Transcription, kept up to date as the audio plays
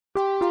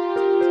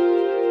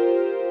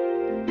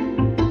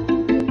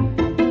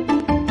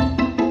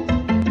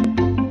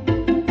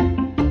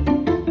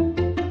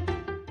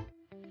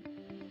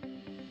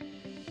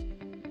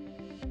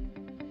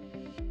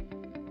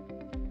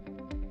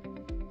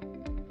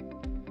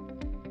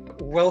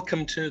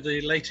Welcome to the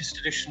latest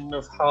edition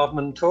of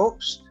Hardman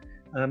Talks.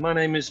 My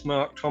name is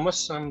Mark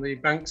Thomas. I'm the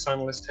banks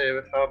analyst here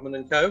at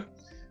Hardman & Co.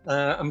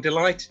 I'm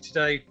delighted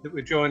today that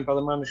we're joined by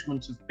the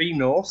management of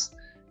BNorth,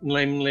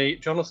 namely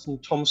Jonathan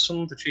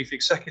Thompson, the Chief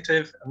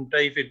Executive, and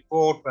David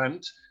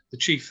Broadbent, the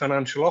Chief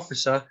Financial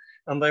Officer,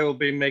 and they will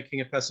be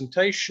making a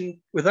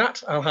presentation. With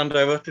that, I'll hand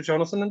over to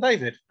Jonathan and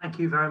David. Thank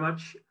you very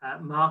much,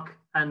 Mark,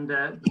 and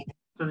good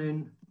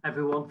afternoon,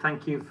 everyone.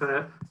 Thank you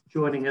for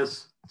joining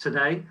us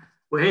today.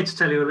 We're here to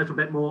tell you a little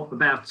bit more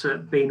about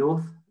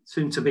BNorth,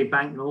 soon to be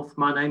BankNorth.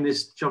 My name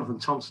is Jonathan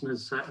Thompson,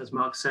 as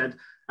Mark said,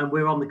 and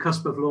we're on the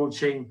cusp of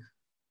launching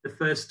the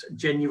first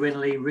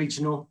genuinely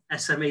regional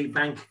SME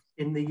bank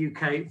in the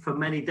UK for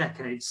many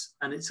decades.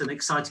 And it's an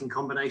exciting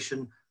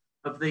combination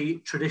of the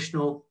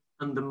traditional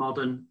and the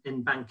modern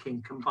in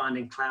banking,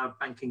 combining cloud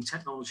banking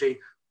technology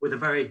with a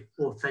very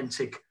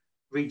authentic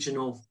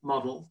regional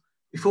model.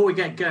 Before we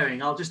get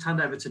going, I'll just hand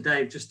over to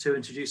Dave just to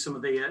introduce some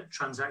of the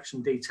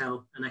transaction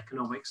detail and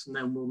economics, and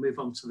then we'll move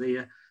on to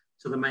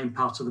the main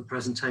part of the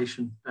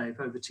presentation. Dave,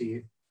 over to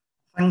you.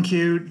 Thank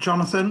you,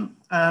 Jonathan.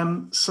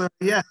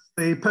 The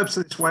purpose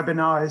of this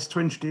webinar is to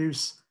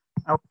introduce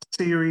our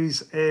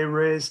Series A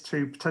raise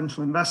to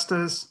potential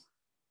investors.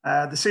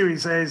 The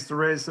Series A is the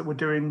raise that we're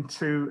doing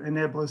to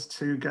enable us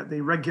to get the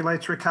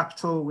regulatory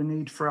capital we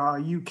need for our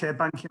UK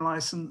banking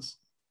licence.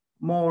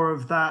 More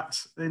of that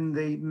in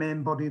the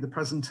main body of the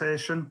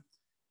presentation.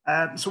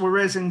 So we're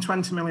raising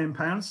 £20 million.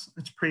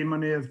 It's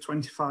pre-money of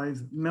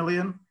 25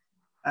 million.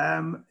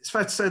 It's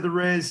fair to say the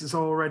raise is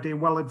already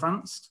well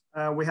advanced.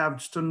 We have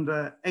just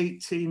under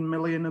 18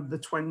 million of the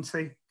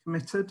 20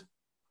 committed.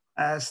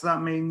 So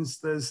that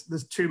means there's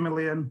 2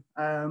 million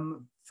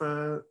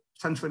for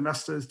potential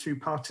investors to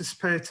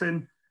participate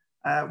in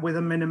with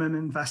a minimum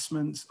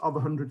investment of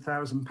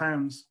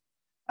 £100,000.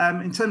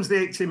 In terms of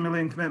the 18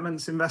 million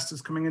commitments,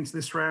 investors coming into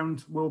this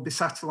round will be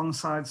sat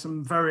alongside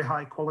some very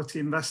high quality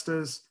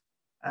investors.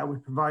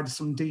 We've provided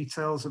some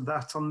details of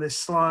that on this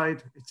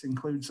slide. It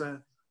includes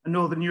a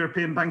Northern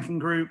European banking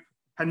group,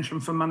 pension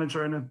fund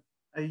manager, and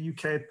a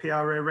UK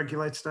PRA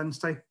regulated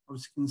entity.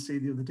 Obviously, you can see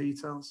the other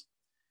details.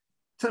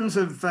 In terms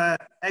of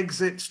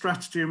exit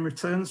strategy and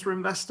returns for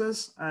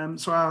investors,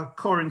 so our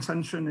core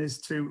intention is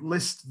to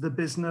list the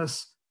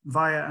business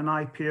via an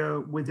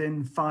IPO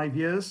within 5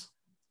 years.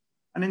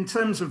 And in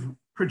terms of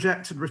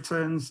projected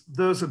returns,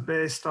 those are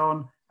based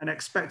on an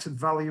expected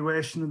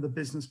valuation of the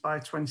business by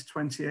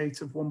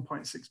 2028 of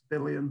 1.6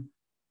 billion.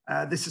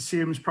 This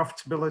assumes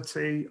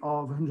profitability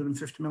of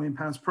 £150 million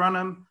per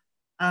annum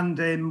and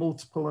a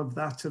multiple of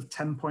that of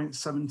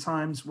 10.7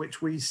 times,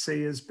 which we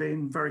see as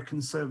being very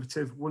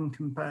conservative when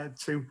compared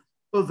to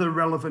other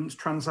relevant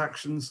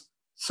transactions,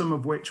 some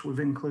of which we've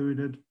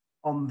included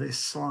on this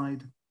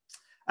slide.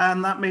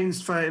 And that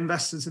means for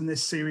investors in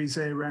this Series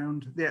A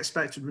round, the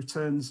expected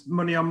returns,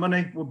 money on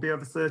money, will be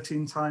over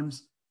 13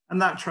 times.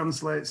 And that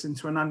translates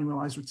into an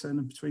annualized return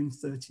of between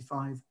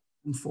 35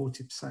 and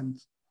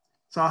 40%.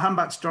 So I'll hand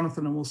back to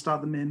Jonathan and we'll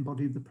start the main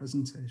body of the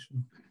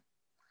presentation.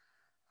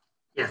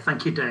 Yeah,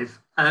 thank you, Dave.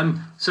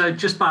 So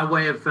just by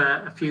way of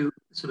a few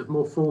sort of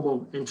more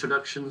formal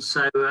introductions.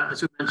 So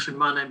as we mentioned,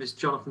 my name is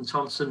Jonathan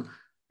Thompson.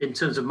 In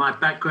terms of my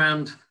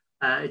background,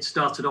 it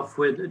started off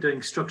with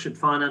doing structured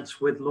finance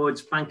with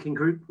Lloyds Banking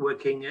Group,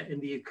 working in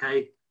the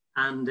UK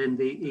and in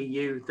the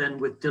EU, then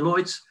with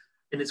Deloitte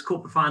in its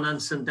corporate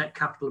finance and debt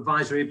capital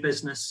advisory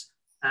business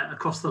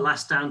across the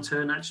last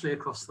downturn, actually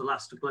across the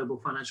last global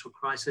financial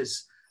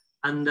crisis.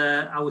 And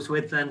I was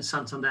with then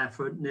Santander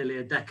for nearly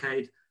a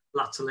decade,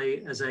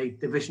 latterly as a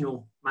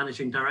divisional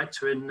managing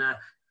director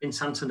in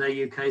Santander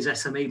UK's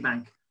SME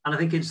bank. And I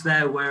think it's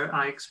there where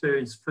I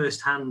experienced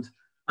firsthand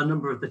a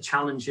number of the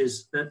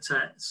challenges that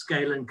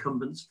scale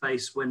incumbents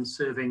face when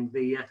serving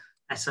the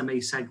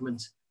SME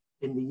segment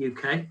in the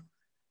UK.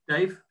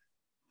 Dave?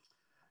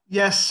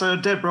 Yes, so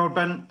Dave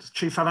Broadbent,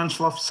 Chief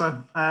Financial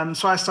Officer.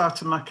 So I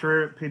started my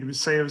career at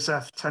PwC. I was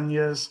there for 10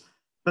 years,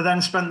 but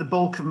then spent the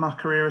bulk of my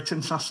career at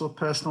International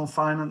Personal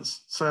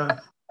Finance. So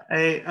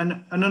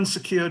an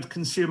unsecured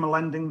consumer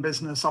lending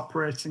business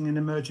operating in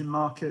emerging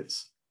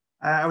markets.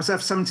 I was there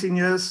for 17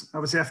 years. I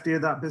was the FD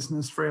of that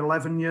business for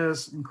 11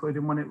 years,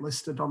 including when it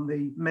listed on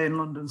the main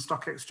London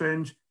Stock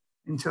Exchange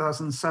in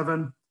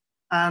 2007.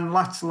 And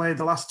latterly,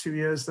 the last 2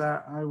 years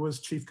there, I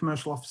was Chief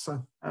Commercial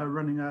Officer,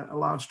 running a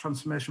large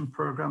transformation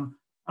program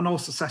and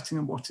also setting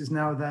up what is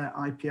now their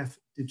IPF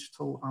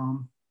digital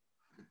arm.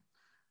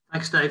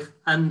 Thanks, Dave.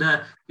 And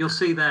you'll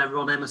see there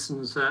Ron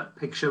Emerson's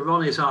picture.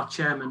 Ron is our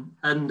chairman,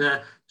 and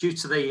due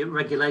to the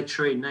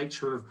regulatory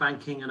nature of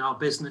banking and our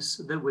business,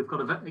 that we've got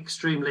an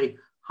extremely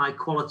high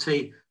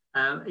quality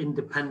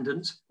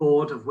independent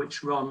board, of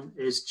which Ron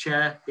is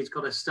chair. He's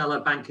got a stellar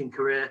banking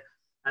career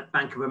at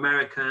Bank of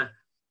America,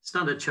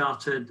 Standard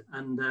Chartered,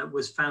 and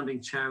was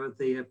founding chair of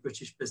the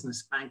British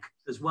Business Bank,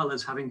 as well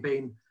as having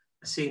been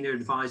a senior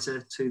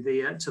advisor to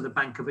the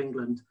Bank of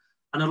England.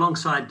 And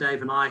alongside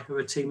Dave and I, we're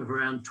a team of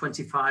around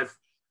 25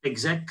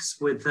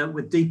 execs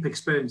with deep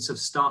experience of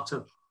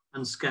startup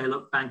and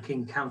scale-up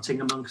banking,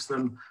 counting amongst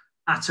them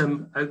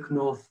Atom, Oak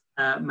North,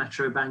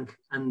 Metro Bank,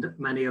 and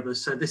many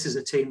others. So this is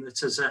a team that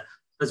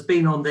has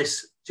been on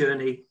this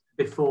journey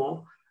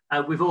before.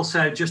 We've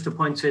also just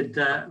appointed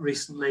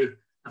recently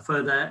a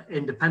further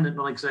independent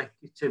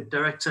non-executive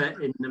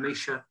director in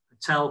Namisha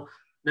Patel.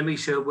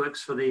 Namisha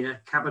works for the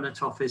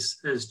Cabinet Office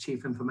as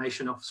Chief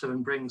Information Officer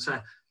and brings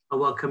a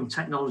welcome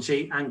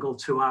technology angle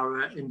to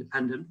our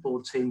independent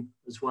board team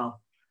as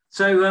well.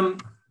 So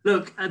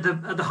look, at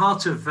the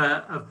heart of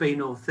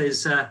BNorth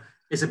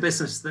is a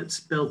business that's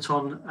built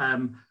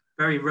on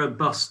very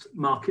robust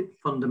market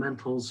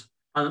fundamentals.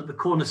 And at the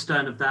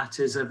cornerstone of that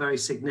is a very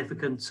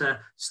significant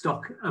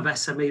stock of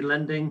SME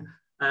lending,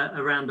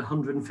 around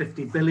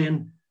 150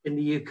 billion in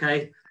the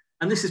UK.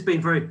 And this has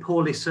been very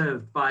poorly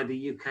served by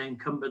the UK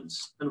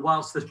incumbents. And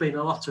whilst there's been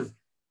a lot of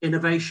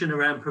innovation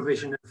around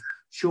provision of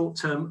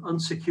short-term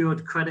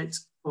unsecured credit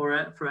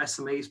for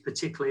SMEs,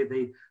 particularly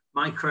the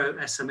micro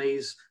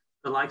SMEs,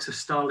 the likes of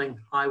Starling,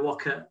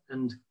 iWalker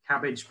and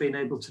Cabbage being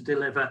able to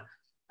deliver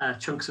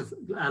chunks of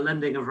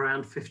lending of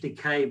around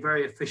 50k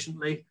very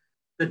efficiently.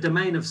 The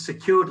domain of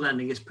secured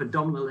lending is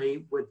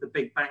predominantly with the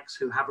big banks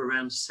who have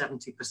around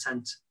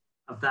 70%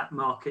 of that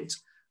market.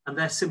 And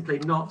they're simply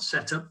not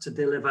set up to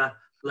deliver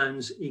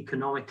loans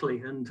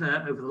economically. And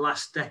over the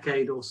last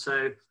decade or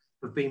so,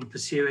 have been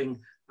pursuing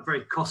a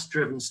very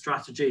cost-driven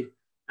strategy,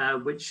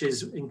 which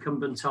is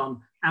incumbent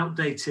on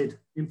outdated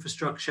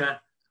infrastructure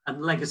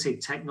and legacy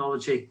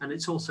technology. And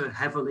it's also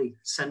heavily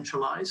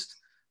centralized,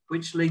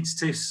 which leads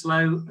to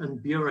slow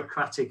and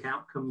bureaucratic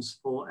outcomes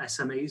for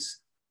SMEs.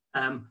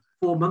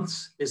 4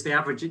 months is the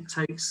average it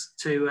takes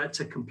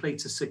to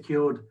complete a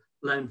secured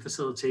loan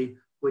facility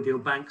with your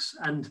banks.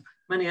 And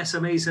many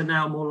SMEs are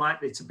now more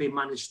likely to be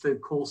managed through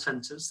call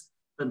centres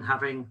than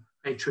having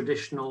a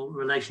traditional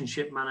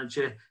relationship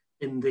manager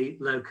in the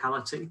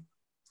locality.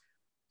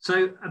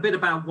 So a bit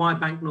about why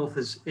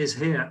BNorth is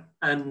here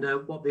and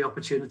what the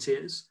opportunity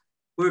is.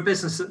 We're a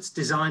business that's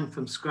designed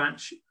from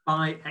scratch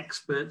by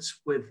experts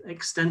with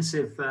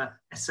extensive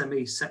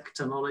SME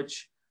sector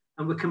knowledge,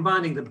 and we're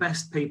combining the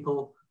best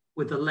people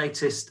with the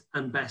latest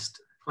and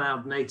best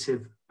cloud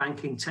native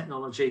banking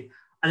technology,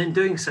 and in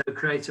doing so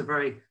create a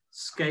very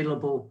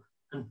scalable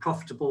and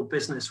profitable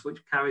business which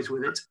carries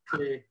with it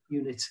clear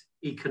unit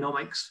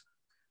economics.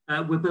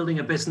 We're building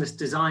a business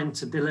designed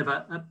to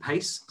deliver at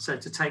pace, so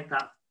to take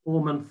that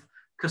 4-month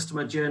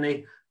customer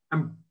journey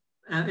and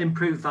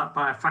improve that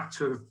by a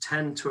factor of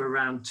 10 to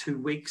around 2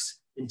 weeks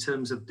in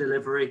terms of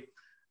delivery.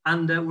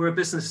 And we're a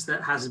business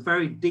that has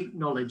very deep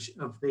knowledge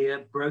of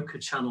the broker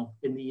channel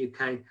in the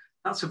UK.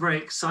 That's a very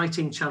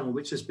exciting channel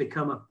which has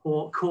become a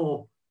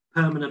core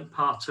permanent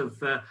part of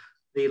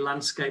the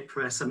landscape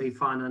for SME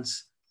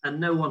finance. And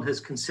no one has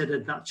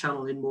considered that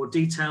channel in more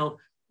detail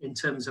in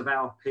terms of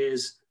our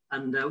peers,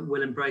 and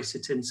will embrace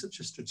it in such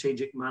a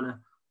strategic manner.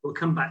 We'll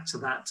come back to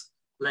that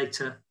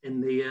later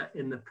in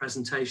the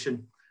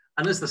presentation.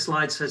 And as the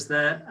slide says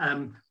there,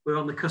 we're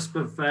on the cusp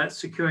of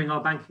securing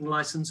our banking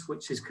license,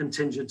 which is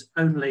contingent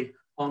only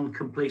on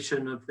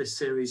completion of this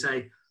Series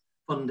A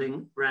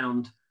funding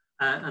round.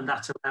 And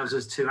that allows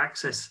us to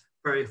access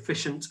very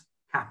efficient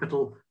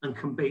capital and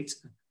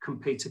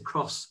compete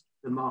across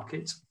the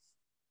market.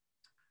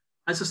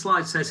 As the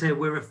slide says here,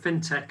 we're a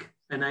fintech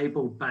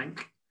enabled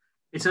bank.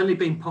 It's only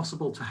been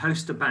possible to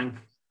host a bank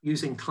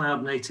using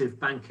cloud native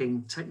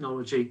banking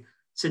technology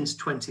since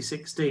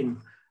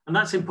 2016. And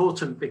that's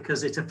important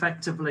because it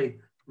effectively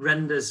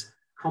renders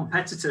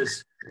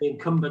competitors, the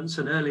incumbents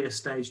and earlier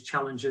stage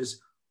challengers,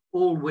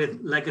 all with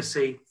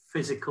legacy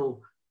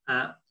physical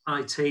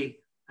IT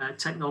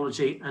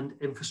technology and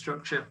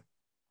infrastructure.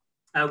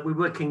 We're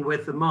working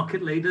with the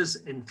market leaders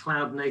in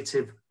cloud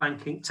native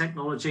banking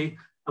technology,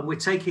 and we're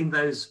taking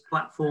those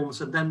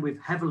platforms and then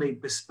we've heavily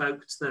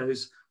bespoked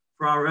those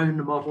for our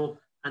own model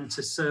and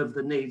to serve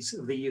the needs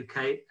of the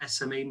UK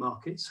SME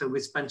market. So we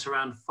spent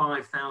around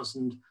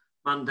 5,000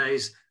 man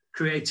days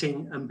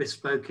creating and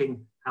bespoking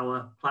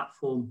our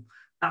platform.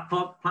 That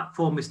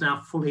platform is now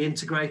fully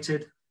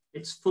integrated,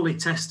 it's fully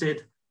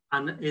tested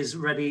and is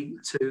ready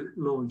to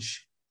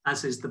launch,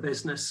 as is the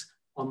business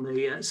on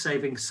the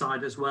savings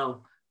side as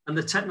well. And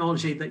the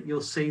technology that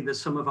you'll see,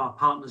 there's some of our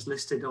partners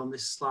listed on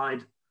this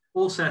slide,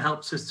 also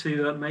helps us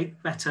to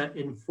make better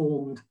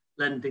informed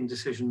lending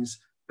decisions,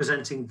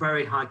 presenting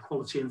very high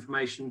quality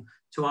information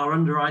to our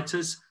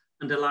underwriters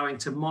and allowing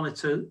to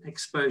monitor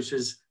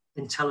exposures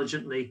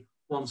intelligently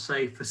once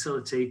a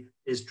facility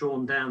is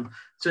drawn down.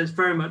 So it's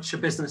very much a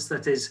business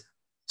that is,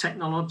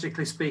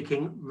 technologically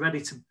speaking,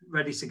 ready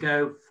to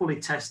go, fully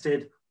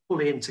tested,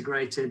 fully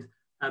integrated,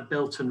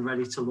 built and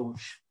ready to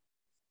launch.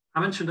 I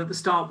mentioned at the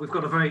start, we've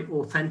got a very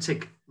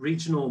authentic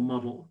regional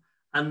model.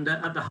 And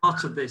at the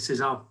heart of this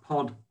is our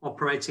pod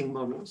operating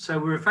model. So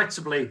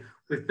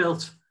we've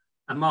built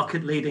a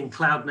market leading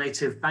cloud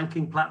native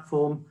banking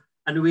platform,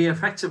 and we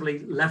effectively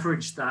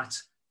leverage that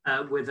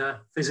with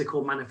a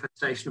physical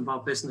manifestation of our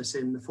business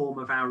in the form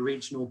of our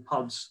regional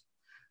pods.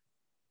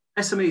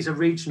 SMEs are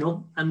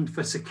regional, and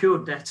for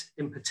secured debt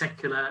in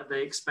particular,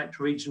 they expect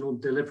regional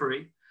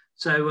delivery.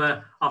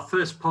 So our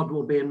first pod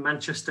will be in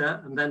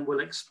Manchester, and then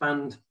we'll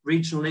expand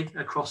regionally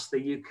across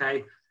the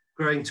UK,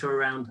 growing to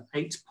around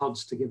 8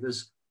 pods to give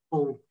us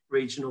full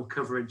regional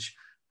coverage.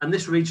 And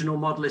this regional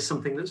model is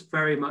something that's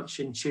very much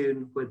in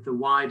tune with the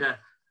wider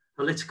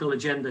political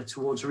agenda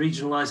towards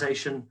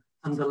regionalisation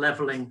and the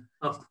levelling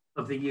up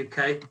of the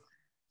UK.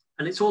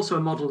 And it's also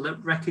a model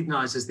that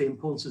recognises the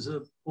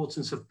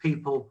importance of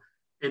people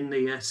in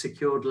the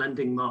secured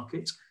lending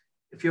market.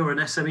 If you're an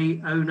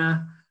SME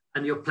owner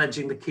and you're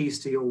pledging the keys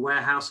to your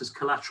warehouse as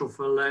collateral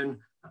for a loan,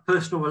 a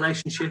personal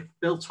relationship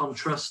built on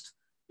trust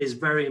is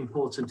very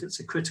important. It's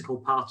a critical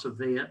part of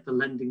the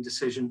lending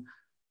decision,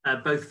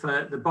 both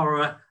for the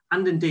borrower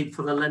and indeed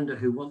for the lender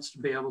who wants to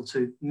be able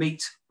to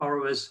meet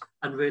borrowers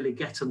and really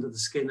get under the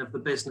skin of the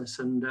business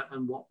and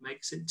what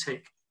makes it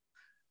tick.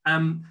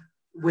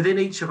 Within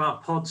each of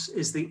our pods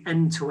is the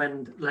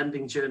end-to-end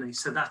lending journey.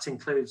 So that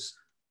includes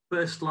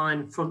first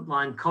line, front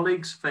line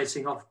colleagues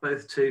facing off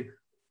both to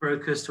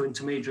brokers, to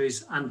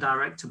intermediaries and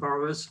direct to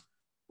borrowers.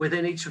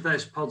 Within each of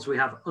those pods, we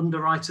have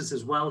underwriters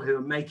as well who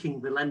are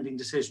making the lending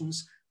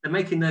decisions. They're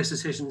making those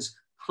decisions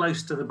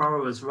close to the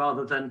borrowers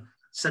rather than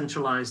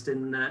centralized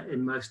in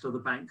most other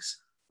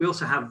banks. We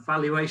also have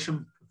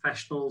valuation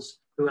professionals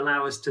who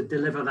allow us to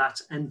deliver that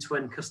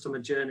end-to-end customer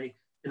journey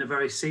in a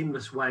very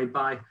seamless way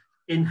by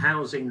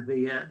in-housing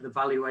the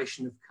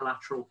valuation of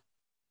collateral.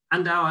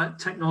 And our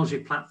technology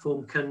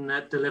platform can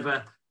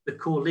deliver the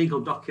core legal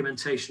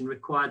documentation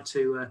required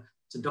to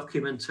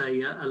document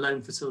a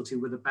loan facility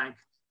with a bank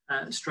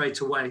straight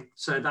away.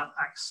 So that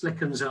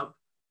slickens up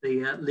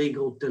the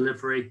legal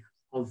delivery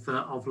of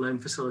loan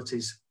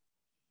facilities.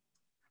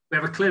 We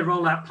have a clear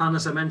rollout plan,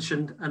 as I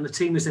mentioned, and the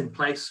team is in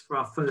place for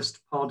our first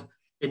pod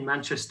in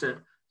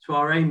Manchester. So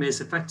our aim is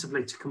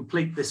effectively to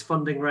complete this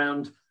funding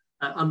round,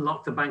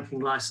 unlock the banking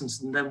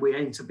license, and then we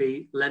aim to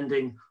be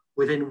lending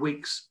within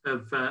weeks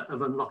of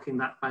unlocking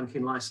that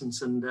banking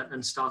license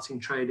and starting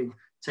trading,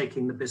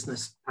 taking the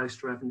business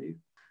post-revenue.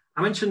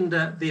 I mentioned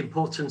the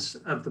importance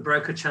of the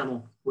broker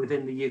channel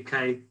within the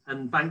UK,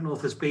 and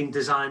Banknorth has been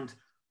designed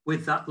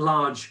with that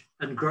large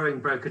and growing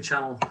broker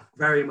channel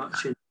very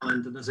much in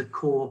mind and as a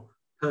core,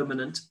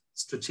 permanent,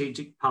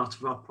 strategic part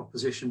of our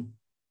proposition.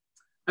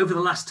 Over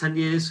the last 10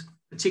 years,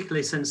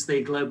 particularly since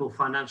the global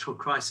financial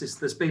crisis,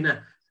 there's been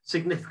a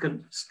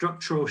significant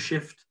structural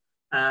shift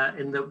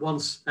in that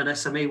once an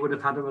SME would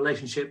have had a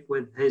relationship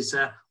with his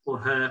or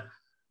her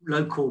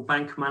local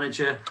bank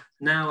manager,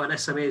 now an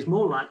SME is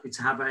more likely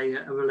to have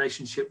a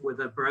relationship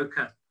with a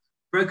broker.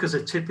 Brokers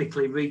are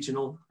typically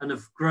regional and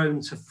have grown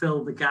to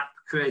fill the gap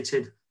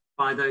created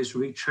by those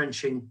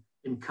retrenching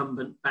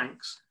incumbent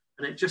banks.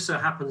 And it just so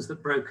happens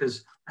that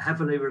brokers are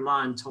heavily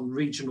reliant on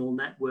regional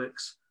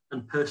networks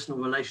and personal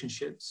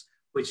relationships,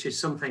 which is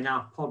something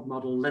our pod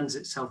model lends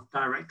itself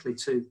directly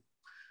to.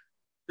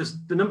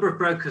 The number of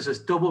brokers has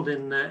doubled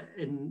in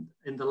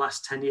the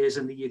last 10 years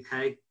in the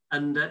UK.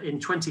 And in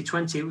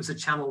 2020, it was a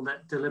channel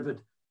that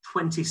delivered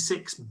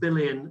 26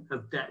 billion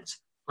of debt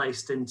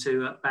placed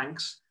into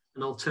banks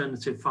and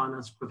alternative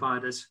finance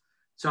providers.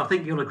 So I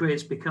think you'll agree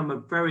it's become a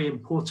very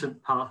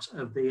important part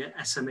of the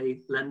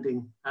SME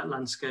lending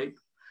landscape.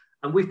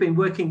 And we've been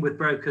working with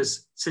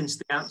brokers since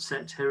the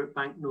outset here at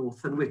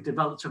Banknorth, and we've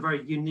developed a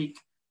very unique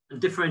and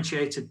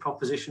differentiated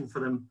proposition for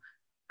them,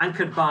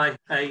 anchored by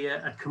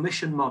a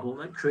commission model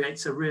that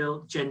creates a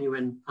real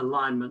genuine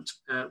alignment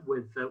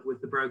with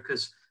the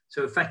brokers.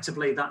 So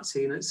effectively that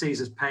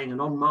sees us paying an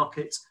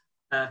on-market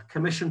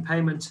commission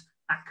payment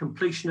at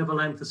completion of a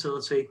loan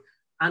facility,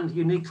 and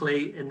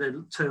uniquely in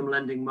the term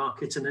lending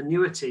market, an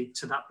annuity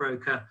to that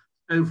broker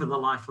over the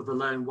life of the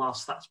loan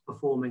whilst that's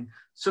performing,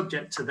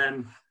 subject to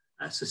them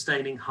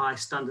sustaining high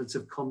standards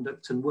of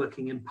conduct and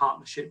working in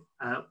partnership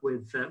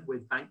with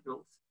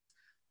Banknorth.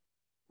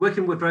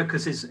 Working with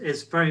brokers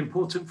is very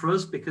important for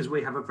us because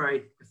we have a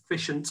very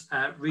efficient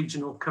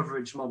regional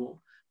coverage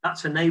model.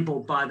 That's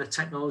enabled by the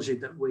technology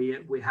that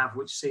we have,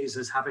 which sees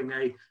us having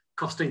a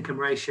cost-income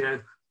ratio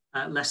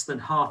less than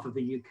half of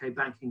the UK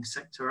banking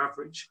sector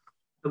average.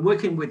 And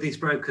working with these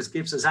brokers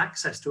gives us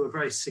access to a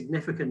very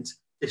significant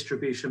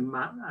distribution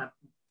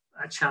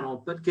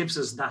channel, but gives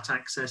us that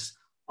access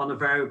on a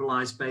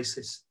variabilized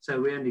basis. So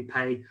we only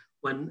pay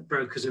when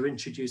brokers are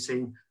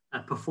introducing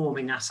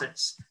performing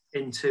assets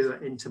into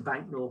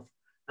Banknorth,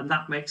 and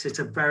that makes it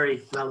a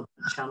very relevant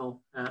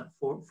channel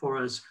for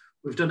us.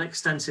 We've done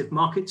extensive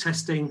market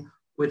testing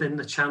within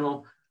the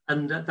channel,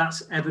 and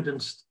that's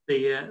evidenced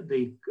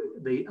the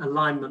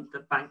alignment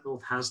that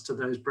Banknorth has to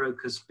those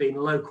brokers, being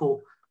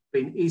local,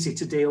 being easy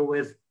to deal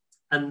with.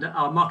 And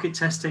our market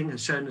testing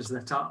has shown us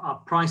that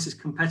our price is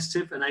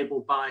competitive,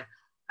 enabled by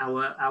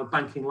our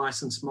banking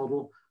license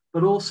model,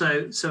 but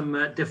also some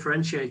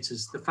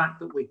differentiators. The fact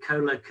that we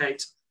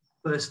co-locate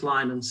first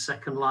line and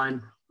second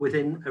line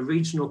within a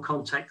regional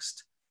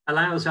context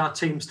allows our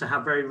teams to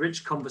have very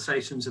rich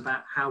conversations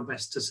about how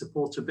best to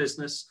support a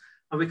business.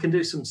 And we can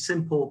do some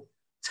simple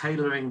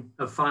tailoring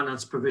of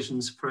finance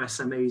provisions for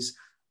SMEs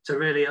to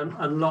really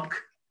unlock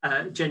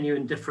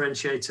genuine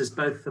differentiators,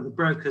 both for the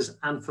brokers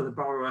and for the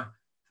borrower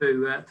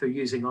through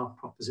using our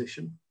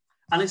proposition.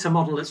 And it's a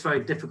model that's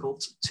very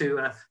difficult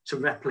to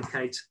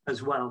replicate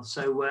as well.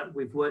 So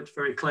we've worked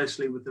very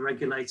closely with the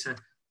regulator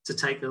to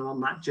take them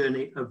on that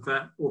journey of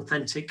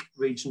authentic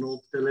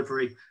regional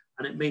delivery.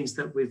 And it means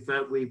that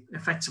we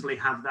effectively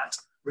have that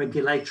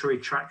regulatory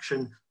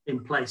traction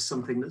in place,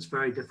 something that's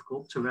very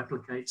difficult to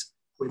replicate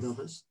with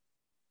others.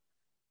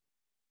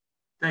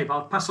 Dave,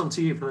 I'll pass on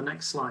to you for the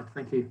next slide.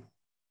 Thank you.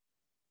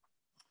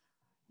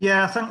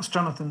 Yeah, thanks,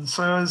 Jonathan.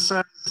 So as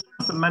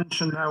Jonathan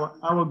mentioned,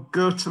 our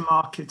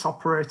go-to-market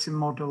operating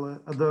model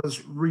are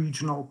those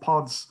regional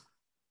pods.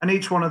 And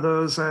each one of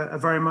those are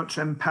very much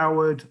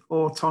empowered,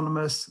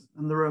 autonomous,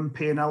 and their own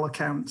P&L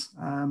account.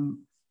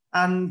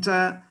 And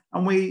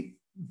we,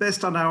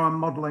 based on our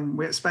modelling,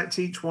 we expect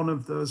each one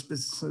of those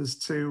businesses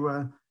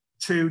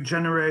to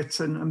generate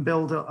and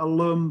build a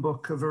loan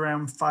book of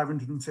around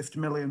 550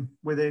 million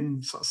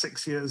within sort of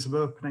 6 years of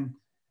opening.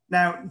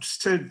 Now,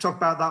 just to talk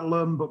about that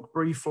loan book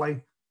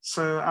briefly,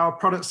 so our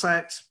product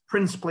set,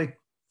 principally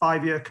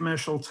 5-year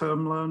commercial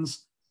term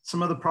loans,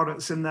 some other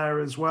products in there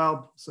as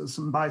well. So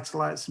some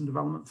buy-to-let, some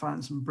development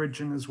finance and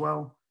bridging as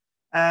well.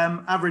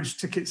 Average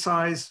ticket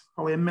size,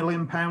 probably £1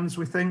 million,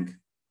 we think.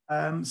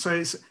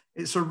 So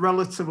it's a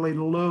relatively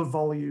low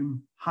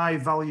volume, high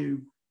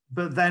value,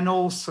 but then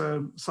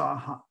also sort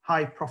of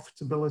high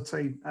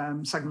profitability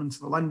segment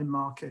of the lending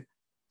market.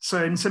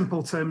 So in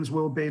simple terms,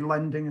 we'll be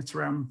lending at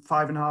around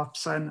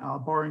 5.5%. Our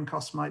borrowing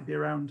costs might be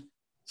around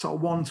sort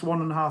of 1 to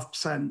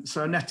 1.5%.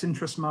 So a net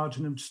interest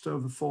margin of just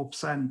over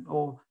 4%,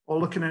 or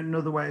looking at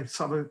another way,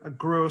 sort of a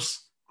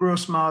gross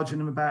margin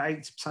of about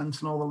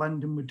 80% on all the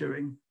lending we're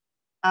doing.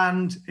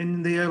 And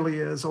in the early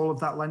years, all of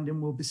that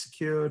lending will be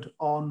secured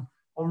on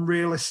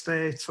real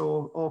estate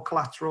or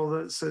collateral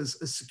that's as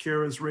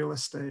secure as real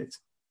estate,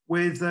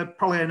 with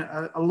probably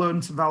a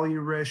loan to value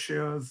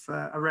ratio of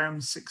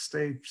around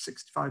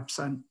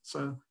 60-65%.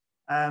 So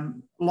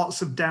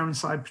lots of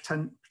downside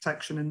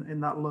protection in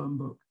that loan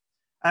book.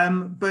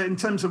 But in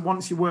terms of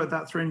once you work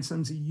that through in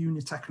terms of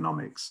unit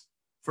economics,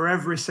 for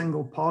every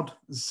single pod,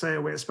 as I say,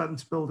 we expect them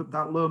to build up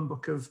that loan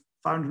book of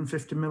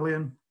 550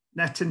 million,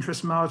 net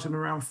interest margin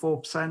around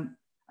 4%.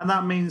 And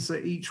that means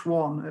that each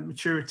one at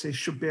maturity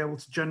should be able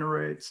to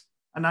generate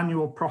an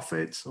annual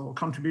profit or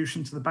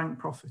contribution to the bank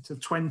profit of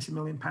 £20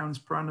 million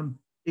per annum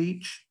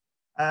each.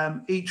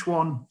 Each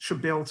one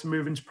should be able to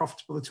move into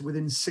profitability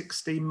within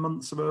 16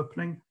 months of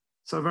opening.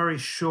 So a very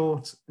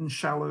short and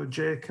shallow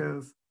J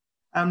curve.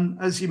 And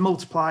as you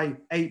multiply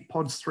 8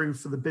 pods through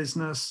for the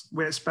business,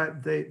 we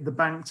expect the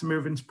bank to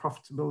move into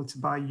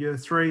profitability by year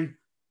 3,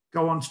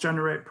 go on to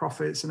generate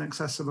profits in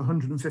excess of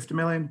 150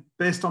 million.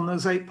 Based on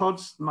those 8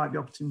 pods, there might be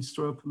opportunities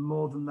to open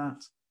more than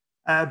that,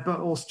 but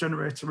also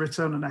generate a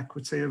return on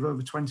equity of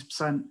over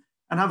 20%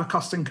 and have a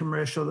cost income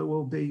ratio that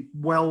will be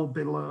well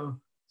below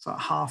sort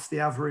of half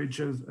the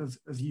average of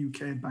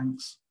UK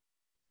banks.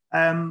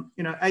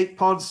 8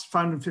 pods,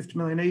 550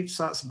 million each,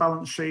 so that's a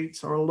balance sheet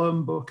or a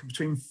loan book of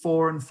between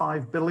 4 and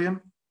 5 billion.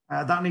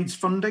 That needs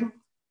funding,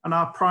 and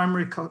our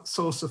primary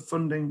source of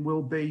funding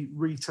will be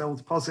retail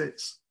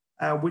deposits,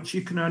 which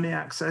you can only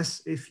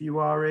access if you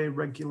are a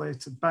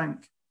regulated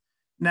bank.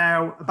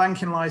 Now, a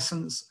banking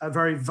license, a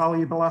very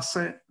valuable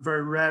asset,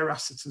 very rare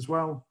asset as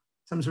well.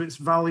 In terms of its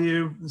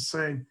value, let's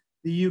say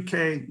the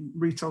UK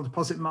retail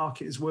deposit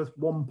market is worth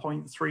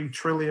 1.3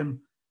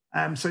 trillion.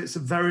 So it's a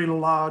very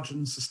large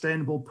and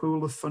sustainable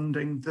pool of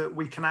funding that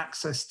we can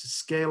access to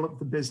scale up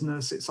the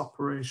business, its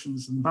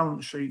operations and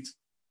balance sheet.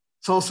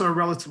 It's also a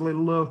relatively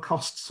low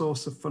cost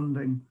source of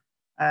funding.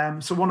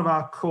 So one of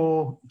our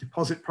core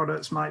deposit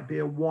products might be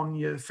a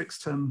 1-year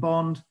fixed term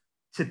bond.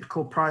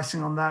 Typical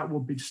pricing on that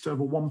would be just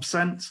over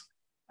 1%.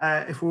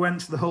 If we went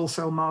to the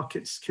wholesale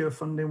market to secure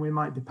funding, we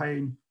might be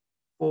paying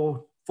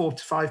 4 to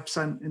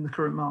 5% in the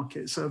current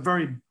market. So a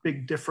very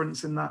big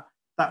difference in that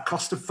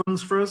cost of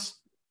funds for us.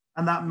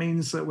 And that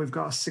means that we've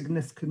got a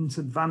significant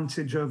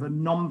advantage over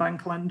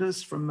non-bank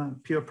lenders from a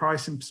pure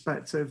pricing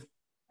perspective.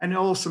 And it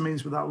also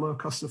means with that low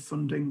cost of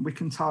funding, we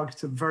can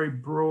target a very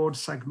broad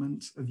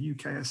segment of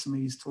UK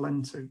SMEs to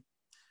lend to.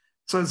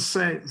 So as I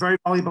say, very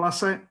valuable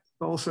asset,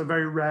 but also a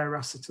very rare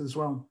asset as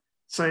well.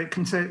 So it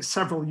can take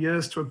several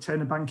years to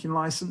obtain a banking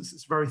license.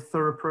 It's a very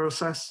thorough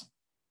process.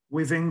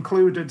 We've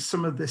included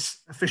some of this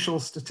official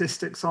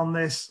statistics on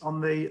this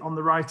on the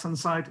right-hand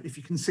side. If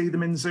you can see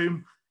them in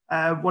Zoom,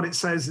 what it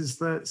says is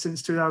that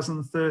since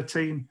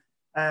 2013,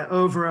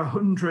 over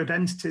 100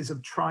 entities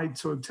have tried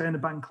to obtain a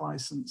bank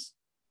license,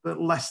 but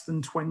less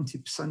than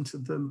 20%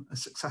 of them are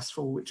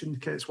successful, which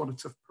indicates what a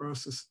tough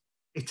process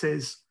it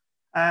is.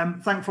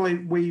 Thankfully,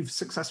 we've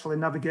successfully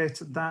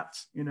navigated that.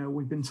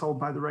 We've been told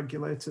by the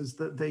regulators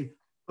that the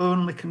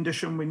only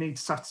condition we need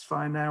to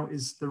satisfy now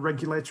is the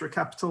regulatory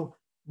capital,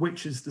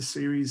 which is the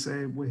Series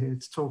A we're here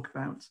to talk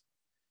about.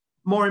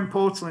 More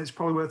importantly, it's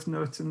probably worth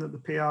noting that the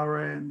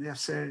PRA and the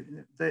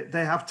FCA,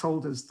 they have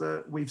told us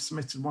that we've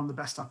submitted one of the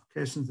best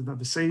applications they've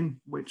ever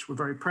seen, which we're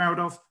very proud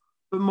of.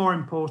 But more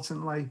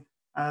importantly,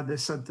 they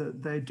said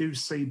that they do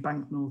see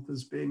Banknorth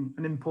as being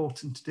an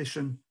important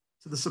addition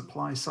to the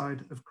supply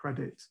side of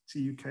credit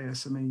to UK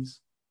SMEs.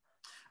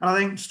 And I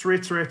think just to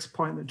reiterate a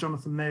point that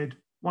Jonathan made,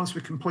 once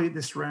we complete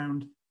this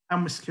round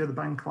and we secure the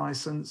bank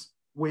license,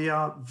 we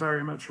are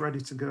very much ready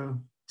to go.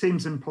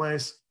 teams in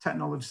place,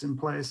 technologies in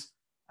place,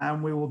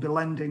 and we will be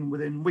lending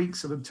within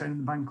weeks of obtaining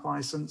the bank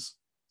license,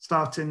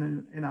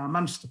 starting in our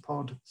Manchester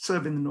pod,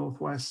 serving the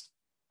Northwest,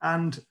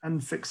 and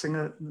fixing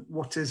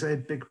what is a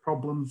big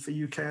problem for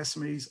UK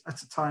SMEs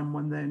at a time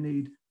when they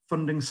need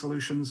funding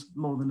solutions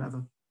more than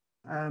ever.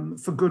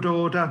 For good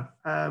order,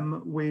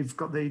 we've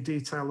got the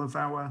detail of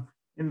our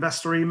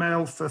investor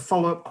email for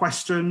follow-up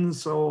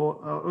questions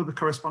or other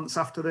correspondence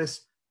after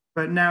this.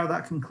 But now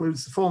that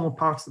concludes the formal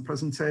part of the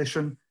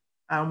presentation,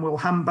 and we'll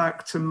hand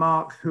back to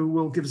Mark, who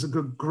will give us a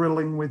good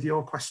grilling with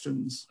your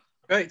questions.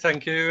 Great,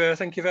 thank you.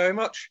 Thank you very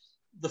much.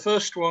 The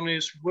first one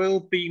is,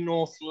 will B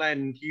North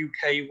lend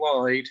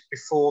UK-wide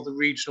before the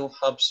regional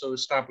hubs are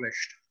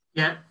established?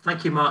 Yeah,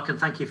 thank you, Mark, and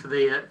thank you for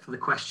the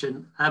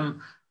question.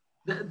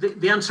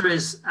 The answer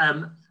is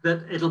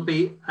that it'll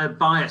be a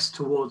bias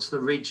towards the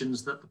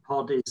regions that the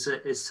pod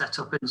is set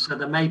up in. So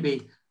there may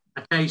be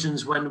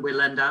occasions when we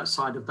lend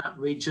outside of that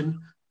region,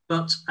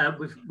 but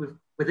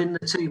within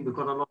the team, we've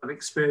got a lot of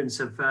experience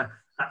of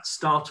that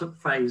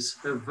startup phase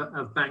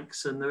of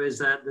banks, and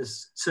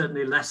there's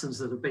certainly lessons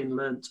that have been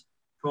learnt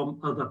from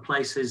other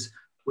places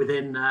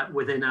within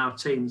our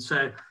team.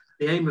 So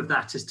the aim of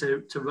that is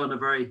to run a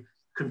very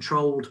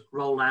controlled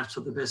rollout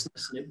of the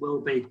business, and it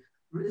will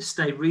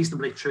stay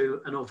reasonably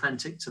true and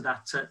authentic to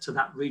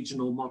that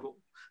regional model.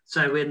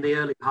 So in the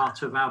early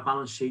part of our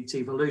balance sheet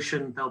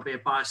evolution, there'll be a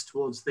bias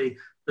towards the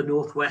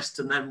Northwest,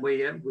 and then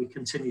we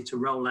continue to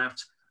roll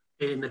out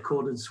in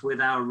accordance with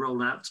our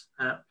rollout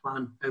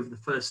plan over the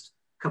first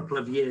couple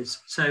of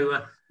years.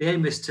 So the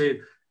aim is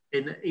to,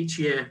 in each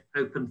year,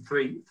 open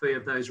three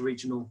of those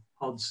regional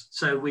pods.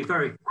 So we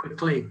very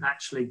quickly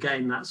actually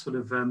gain that sort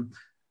of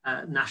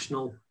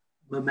national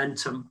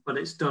momentum, but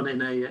it's done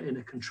in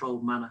a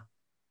controlled manner.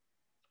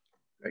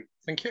 Great,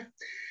 thank you.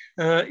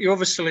 You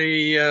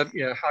obviously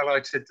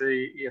highlighted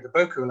the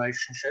broker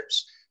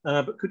relationships,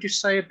 but could you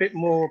say a bit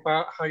more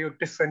about how you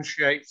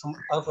differentiate from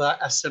other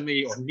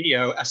SME or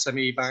neo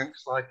SME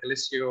banks like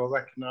Alicia or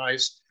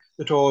Recognise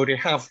that already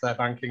have their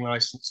banking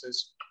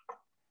licenses?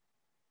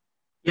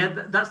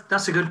 Yeah,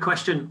 that's a good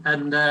question,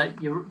 and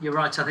you're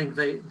right. I think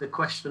the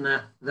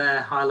questioner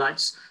there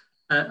highlights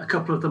a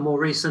couple of the more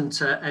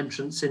recent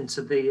entrants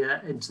into the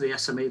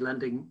SME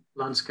lending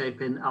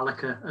landscape in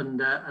Alica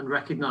and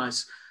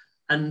Recognise.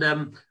 And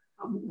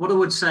what I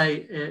would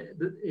say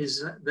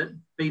is that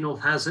B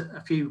North has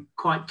a few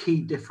quite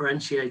key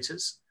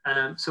differentiators.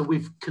 So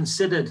we've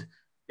considered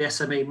the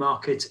SME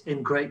market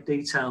in great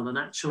detail, and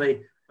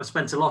actually I've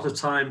spent a lot of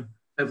time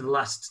over the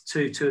last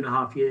two and a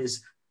half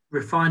years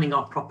refining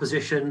our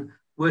proposition,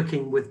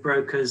 working with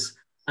brokers,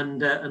 and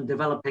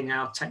developing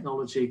our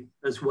technology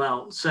as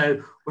well.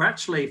 So we're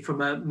actually,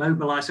 from a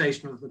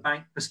mobilisation of the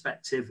bank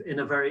perspective, in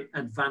a very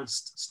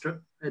advanced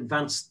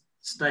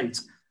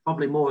state,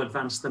 probably more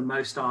advanced than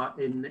most are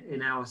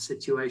in our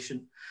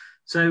situation.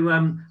 So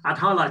I'd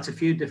highlight a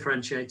few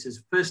differentiators.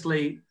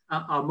 Firstly,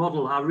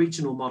 our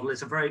regional model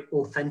is a very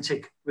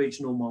authentic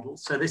regional model.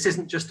 So this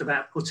isn't just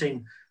about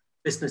putting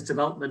business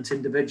development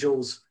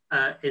individuals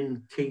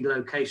in key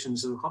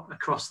locations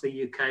across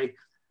the UK.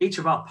 Each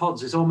of our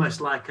pods is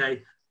almost like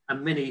a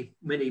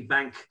mini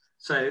bank,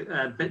 so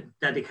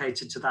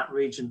dedicated to that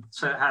region.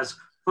 So it has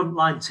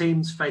frontline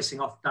teams facing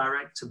off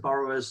direct to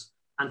borrowers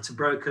and to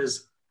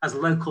brokers, has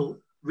local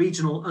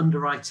regional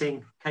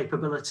underwriting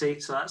capability,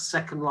 so that's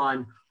second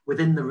line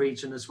within the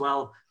region, as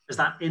well as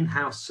that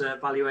in-house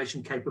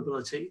valuation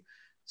capability.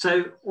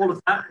 So all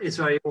of that is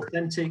very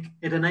authentic.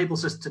 It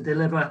enables us to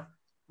deliver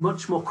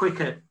much more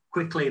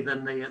quickly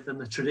than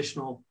the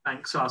traditional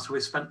banks are. So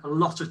we've spent a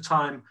lot of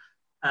time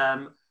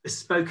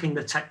bespoking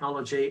the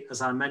technology,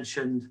 as I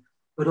mentioned,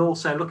 but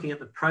also looking at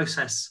the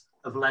process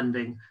of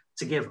lending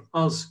to give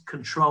us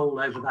control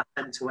over that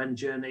end-to-end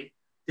journey,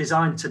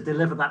 designed to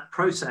deliver that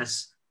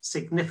process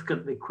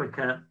significantly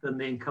quicker than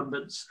the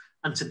incumbents,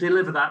 and to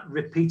deliver that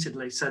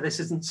repeatedly. So this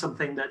isn't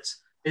something that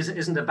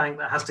isn't a bank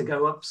that has to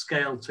go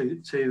upscale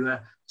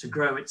to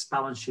grow its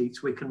balance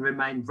sheets. We can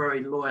remain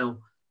very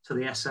loyal to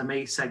the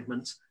SME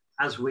segment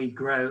as we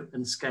grow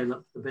and scale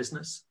up the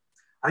business.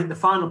 I think the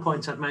final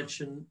point I'd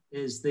mention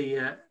is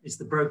the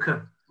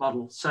broker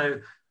model.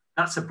 So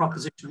that's a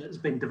proposition that has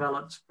been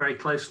developed very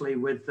closely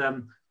with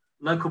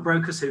local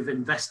brokers who've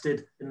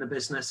invested in the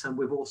business, and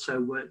we've also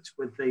worked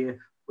with the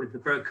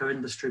broker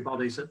industry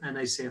bodies at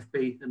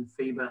NACFB and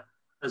FIBA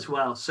as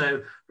well.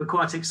 So we're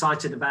quite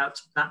excited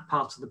about that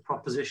part of the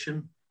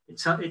proposition.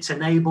 It's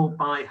enabled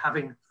by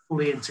having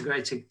fully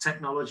integrated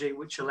technology,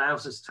 which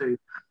allows us to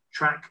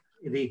track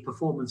the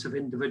performance of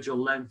individual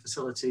loan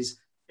facilities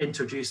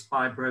introduced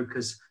by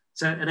brokers.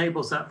 So it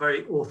enables that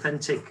very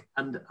authentic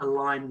and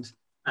aligned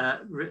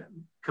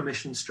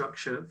commission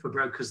structure for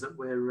brokers that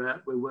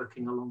we're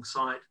working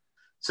alongside.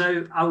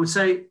 So I would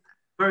say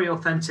very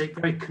authentic,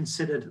 very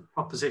considered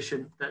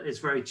proposition that is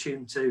very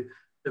tuned to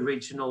the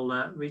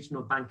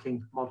regional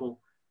banking model.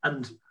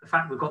 And the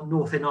fact we've got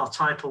North in our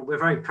title, we're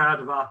very proud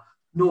of our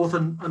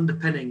northern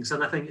underpinnings.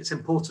 And I think it's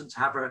important to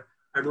have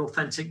an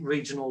authentic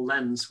regional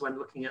lens when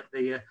looking at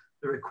the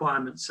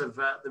requirements of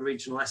the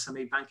regional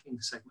SME banking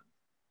segment.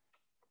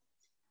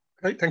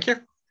 Great, thank you.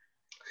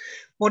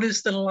 What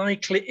is the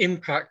likely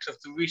impact of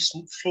the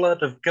recent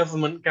flood of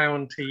government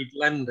guaranteed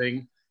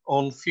lending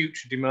on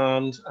future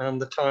demand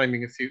and the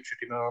timing of future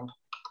demand?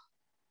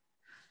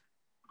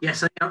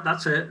 Yes,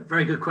 that's a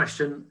very good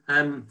question.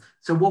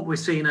 So what we're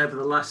seeing over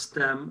the last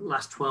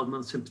 12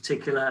 months in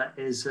particular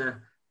is a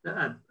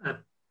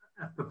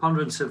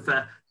preponderance of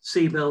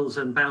C-bills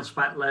and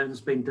bounce-back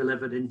loans being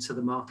delivered into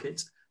the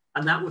market.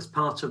 And that was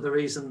part of the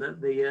reason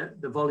that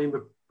the volume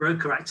of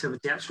broker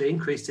activity actually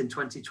increased in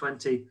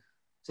 2020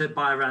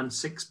 by around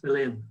 6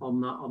 billion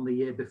on the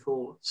year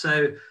before.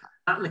 So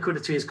that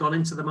liquidity has gone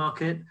into the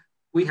market.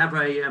 We have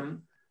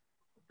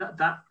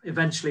that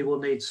eventually will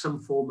need some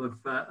form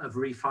of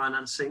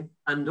refinancing.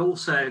 And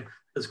also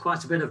there's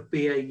quite a bit of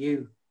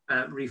BAU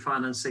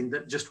refinancing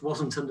that just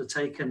wasn't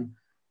undertaken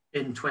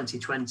in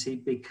 2020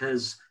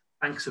 because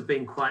banks have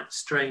been quite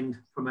strained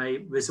from a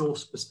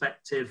resource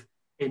perspective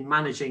in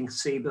managing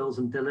C-bills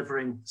and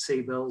delivering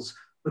C-bills,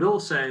 but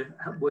also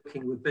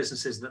working with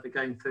businesses that are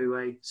going through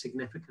a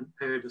significant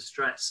period of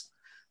stress.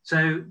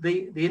 So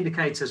the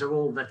indicators are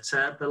all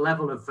that the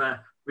level of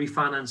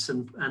refinance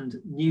and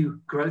new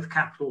growth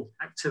capital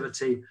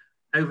activity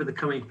over the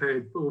coming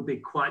period will be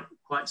quite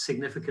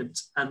significant.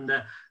 And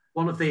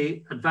one of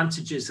the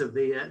advantages of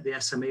the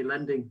SME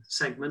lending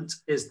segment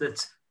is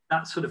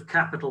that sort of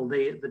capital,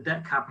 the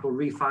debt capital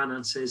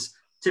refinances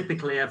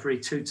typically every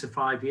 2 to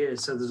 5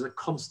 years. So there's a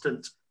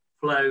constant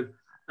flow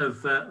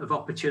of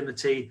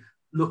opportunity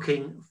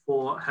looking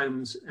for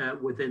homes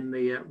within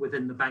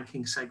the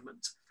banking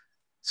segment.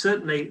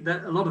 Certainly,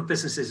 a lot of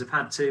businesses have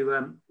had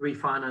to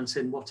refinance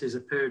in what is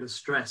a period of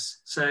stress.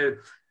 So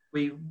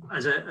we,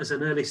 as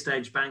an early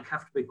stage bank,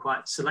 have to be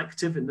quite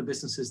selective in the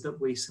businesses that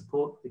we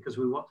support because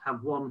we want to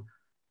have one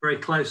very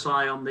close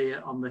eye on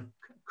the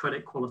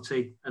credit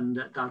quality and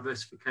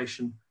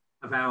diversification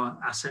of our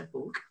asset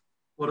book.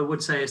 What I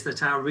would say is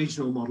that our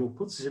regional model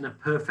puts us in a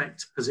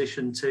perfect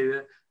position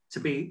to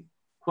be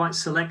quite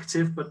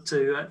selective, but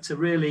to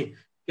really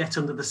get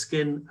under the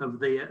skin of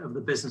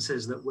the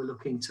businesses that we're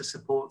looking to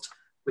support.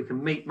 We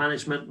can meet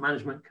management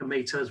can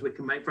meet us. We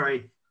can make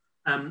very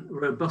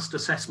robust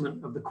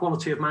assessment of the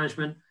quality of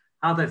management,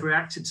 how they've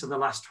reacted to the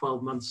last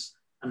 12 months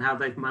and how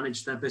they've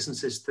managed their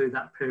businesses through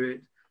that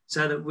period.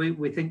 So that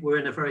we think we're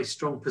in a very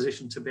strong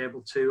position to be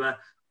able to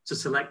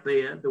select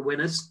the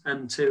winners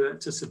and to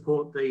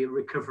support the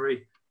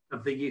recovery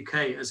of the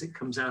UK as it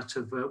comes out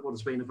of what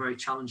has been a very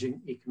challenging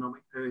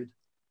economic period.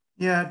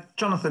 Yeah,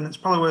 Jonathan, it's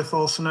probably worth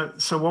also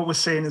note. So what we're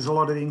seeing is a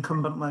lot of the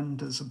incumbent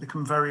lenders have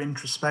become very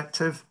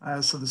introspective.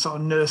 So the sort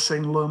of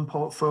nursing loan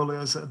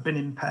portfolios that have been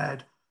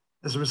impaired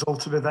as a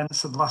result of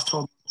events of the last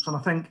 12 months. And I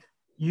think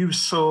you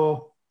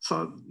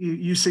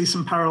see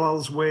some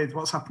parallels with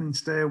what's happening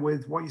today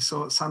with what you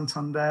saw at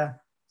Santander,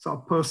 sort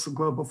of post the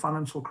global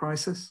financial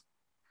crisis.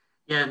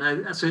 Yeah,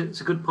 no, it's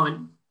a good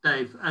point,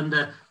 Dave. And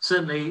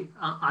certainly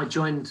I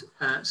joined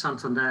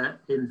Santander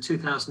in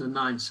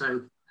 2009,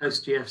 so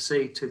post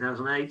GFC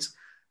 2008,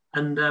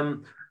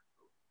 and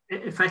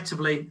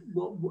effectively,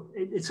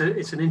 it's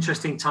an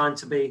interesting time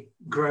to be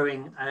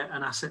growing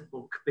an asset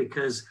book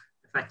because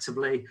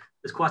effectively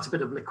there's quite a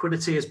bit of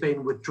liquidity has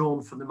been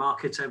withdrawn from the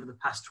market over the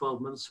past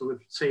 12 months. So we've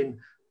seen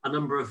a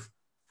number of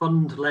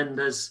fund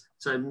lenders,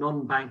 so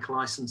non-bank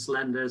licensed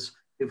lenders,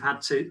 who've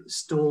had to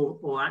stall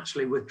or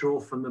actually withdraw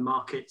from the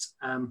market,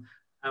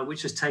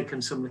 which has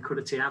taken some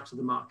liquidity out of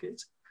the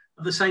market.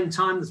 At the same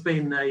time, there's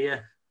been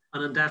an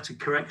undoubted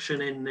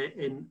correction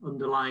in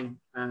underlying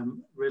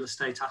real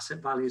estate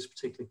asset values,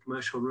 particularly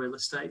commercial real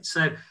estate.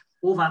 So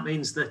all that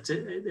means that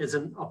there's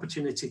an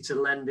opportunity to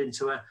lend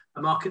into a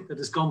market that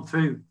has gone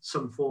through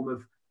some form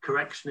of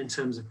correction in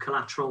terms of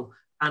collateral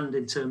and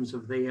in terms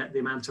of the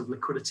amount of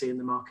liquidity in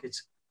the market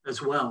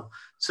as well.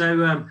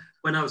 So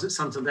when I was at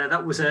Santander,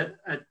 that was a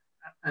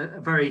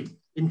very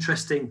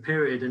interesting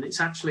period, and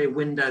it's actually a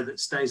window that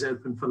stays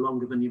open for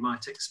longer than you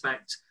might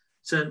expect.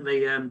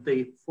 Certainly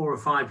the 4 or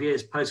 5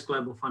 years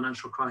post-global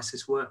financial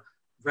crisis were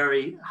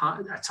very high,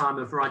 a time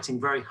of writing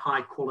very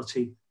high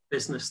quality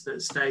business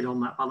that stayed on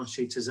that balance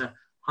sheet as a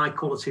high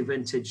quality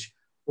vintage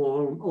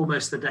for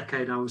almost the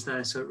decade I was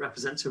there. So it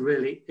represents a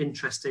really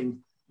interesting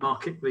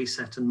market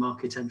reset and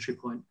market entry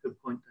point.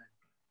 Good point,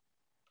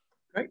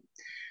 Dave.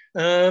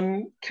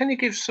 Great. Can you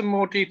give some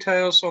more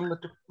details on the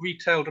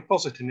retail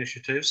deposit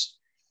initiatives?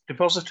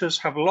 Depositors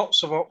have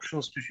lots of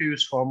options to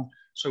choose from,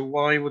 so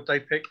why would they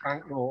pick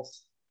Bank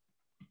North?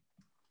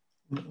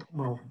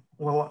 Well,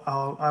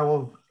 I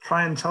will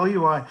try and tell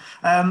you why.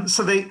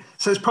 So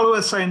it's probably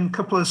worth saying a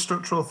couple of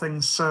structural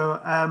things. So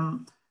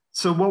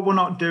what we're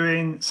not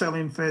doing,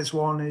 certainly in phase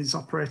one, is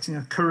operating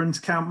a current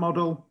account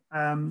model.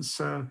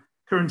 So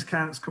current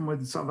accounts come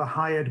with sort of a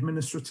high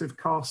administrative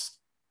cost,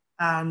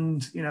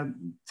 and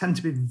tend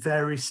to be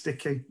very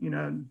sticky.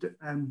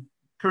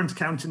 Current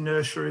account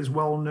inertia is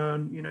well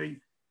known.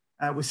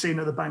 We've seen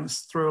other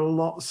banks throw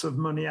lots of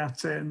money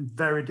at it, and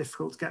very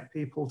difficult to get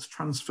people to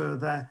transfer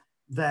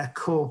their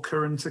core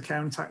current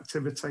account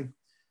activity.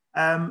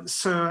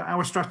 So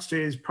our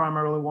strategy is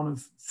primarily one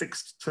of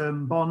fixed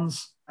term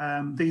bonds.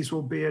 These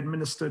will be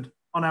administered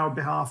on our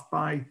behalf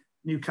by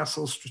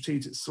Newcastle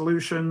Strategic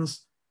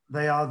Solutions.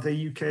 They are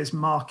the UK's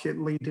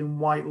market-leading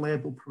white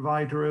label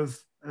provider of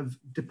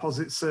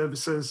deposit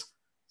services.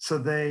 So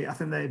I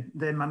think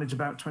they manage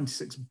about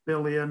 26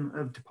 billion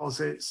of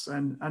deposits,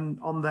 and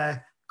on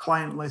their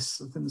client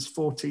list, I think there's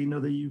 14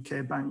 other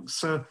UK banks.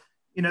 So,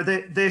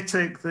 they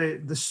take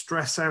the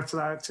stress out of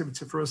that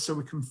activity for us, so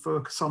we can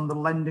focus on the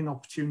lending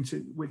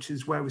opportunity, which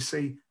is where we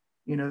see,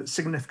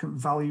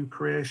 significant value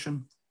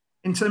creation.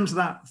 In terms of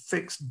that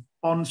fixed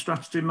bond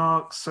strategy,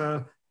 Mark,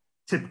 so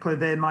typically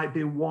they might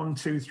be 1,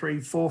 2, 3,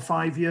 4,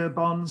 5-year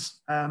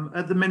bonds.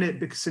 At the minute,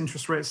 because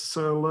interest rates are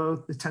so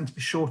low, they tend to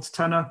be shorter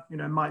tenor. It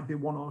might be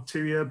 1 or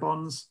 2-year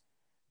bonds.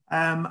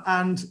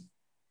 And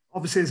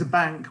obviously, as a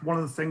bank, one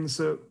of the things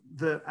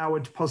that our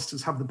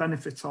depositors have the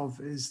benefit of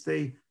is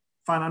the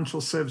Financial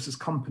Services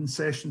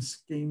Compensation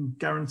Scheme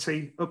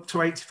guarantee up to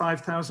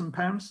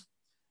 £85,000.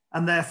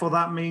 And therefore,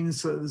 that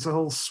means that there's a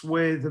whole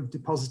swathe of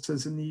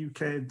depositors in the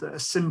UK that are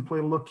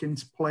simply looking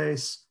to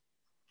place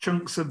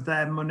chunks of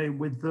their money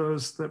with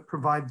those that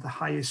provide the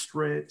highest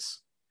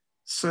rates.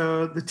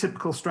 So the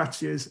typical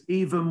strategy is,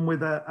 even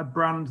with a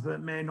brand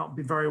that may not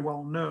be very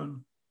well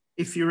known,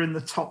 if you're in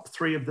the top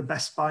 3 of the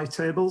best buy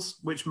tables,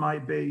 which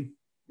might be,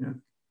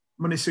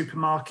 Money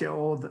Supermarket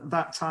or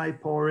that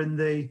type, or in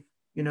the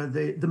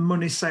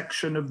money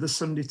section of the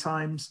Sunday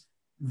Times,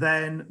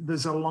 then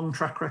there's a long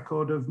track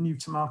record of new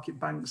to market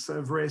banks that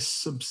have raised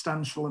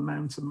substantial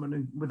amounts of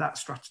money with that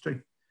strategy.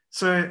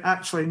 So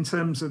actually, in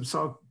terms of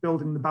sort of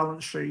building the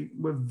balance sheet,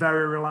 we're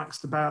very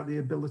relaxed about the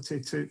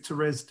ability to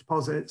raise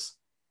deposits,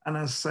 and,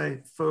 as I say,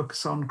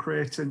 focus on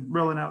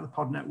rolling out the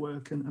pod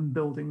network and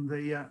building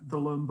the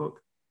loan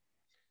book.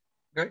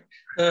 Okay.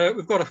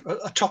 We've got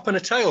a top and a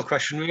tail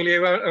question, really,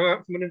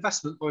 from an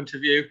investment point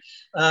of view.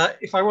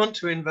 If I want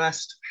to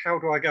invest, how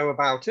do I go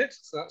about it?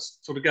 So that's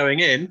sort of going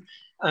in.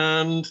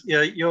 And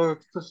on your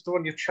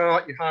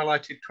chart, you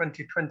highlighted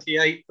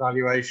 2028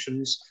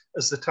 valuations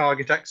as the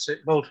target exit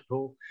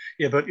multiple.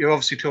 Yeah, but you're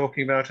obviously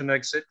talking about an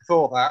exit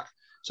before that.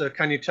 So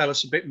can you tell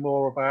us a bit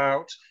more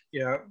about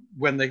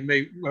when we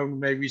may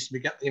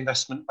reasonably get the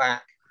investment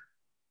back?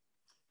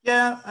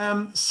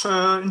 Yeah,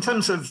 so in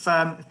terms of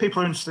if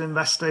people are interested in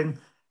investing,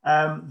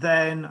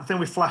 then I think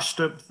we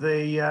flashed up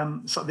the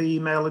sort of the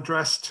email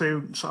address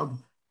to sort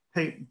of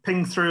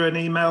ping through an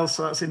email.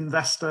 So that's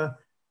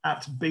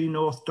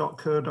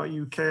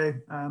investor@bnorth.co.uk.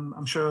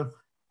 I'm sure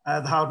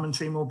the Hardman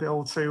team will be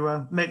able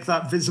to make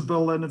that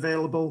visible and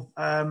available.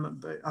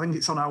 But I think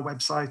it's on our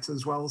website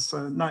as well.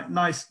 So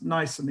nice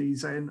and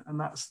easy, and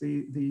that's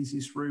the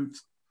easiest route.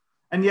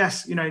 And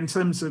yes, in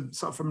terms of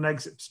sort of from an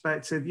exit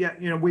perspective,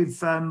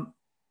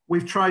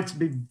 we've tried to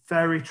be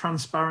very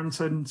transparent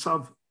and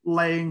sort of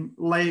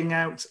laying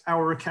out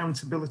our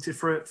accountability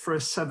for a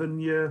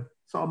 7-year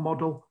sort of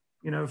model,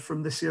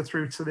 from this year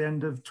through to the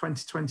end of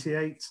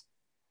 2028.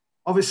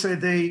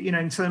 Obviously,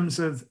 in terms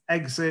of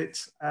exit,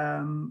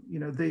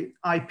 the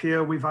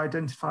IPO we've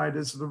identified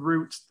as the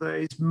route that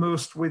is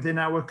most within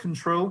our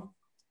control.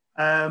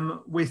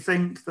 We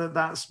think that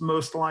that's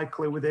most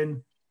likely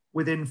within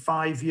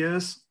 5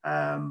 years.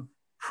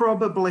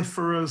 Probably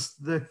for us,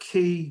 the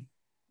key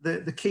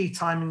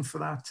timing for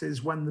that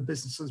is when the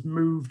business has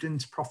moved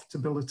into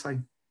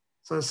profitability.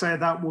 So I say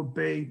that would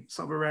be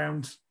sort of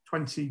around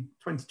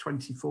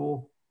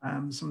 2024,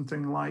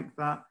 something like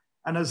that.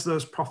 And as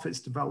those profits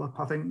develop,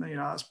 I think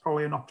that's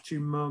probably an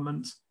opportune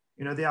moment.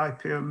 The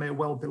IPO may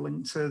well be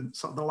linked to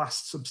sort of the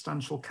last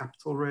substantial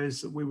capital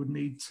raise that we would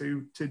need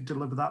to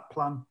deliver that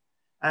plan.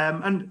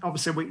 And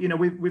obviously,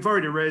 we've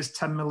already raised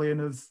 10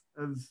 million of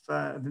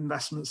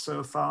investments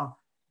so far.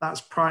 That's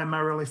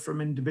primarily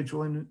from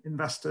individual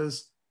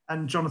investors.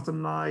 And Jonathan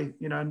and I,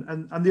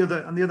 and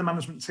the other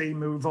management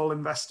team who've all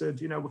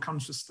invested, we're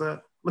conscious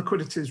that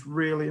liquidity is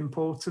really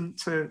important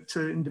to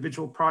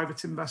individual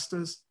private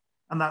investors.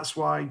 And that's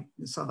why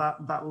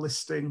that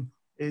listing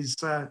is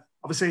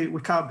obviously,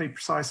 we can't be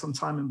precise on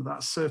timing, but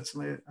that's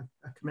certainly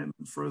a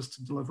commitment for us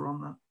to deliver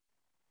on that.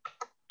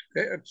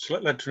 Okay, it's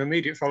led to an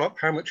immediate follow-up.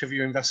 How much have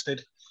you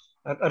invested?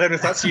 I don't know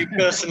if that's you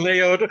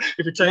personally, or if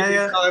you take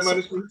the entire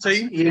management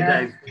team.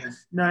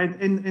 No,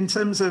 in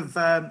terms of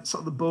sort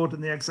of the board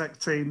and the exec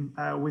team,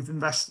 we've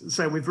invested.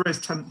 So we've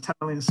raised 10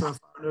 million so far,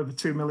 and over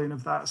 2 million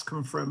of that has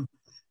come from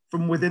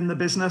within the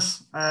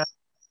business.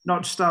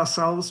 Not just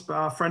ourselves, but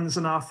our friends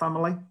and our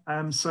family.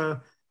 So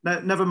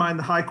never mind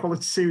the high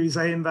quality Series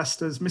A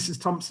investors. Mrs.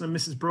 Thompson and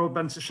Mrs.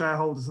 Broadbent are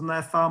shareholders, and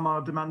they're far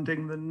more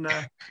demanding than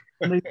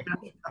the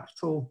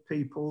capital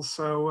people.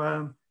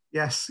 So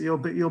yes, you'll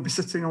be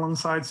sitting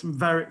alongside some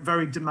very,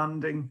 very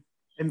demanding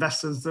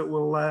investors that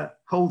will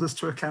hold us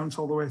to account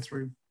all the way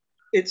through.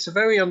 It's a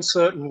very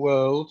uncertain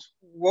world.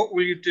 What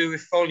will you do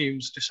if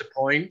volumes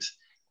disappoint?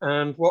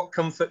 And what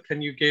comfort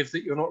can you give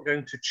that you're not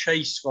going to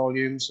chase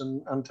volumes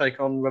and take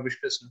on rubbish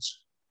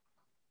business?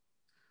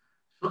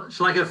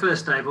 Shall I go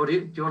first, Dave, or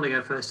do you want to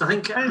go first? I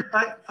think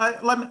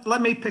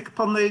let me pick up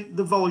on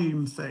the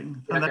volume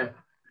thing, and okay. Then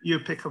you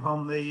pick up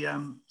on the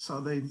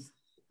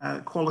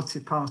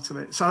quality part of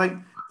it. So I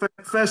think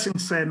first thing to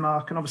say,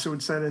 Mark, and obviously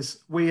would say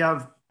this: we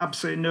have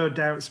absolutely no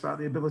doubts about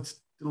the ability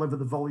deliver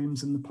the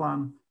volumes in the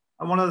plan.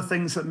 And one of the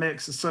things that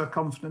makes us so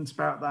confident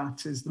about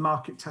that is the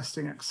market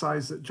testing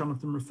exercise that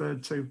Jonathan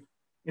referred to.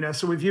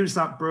 So we've used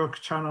that broker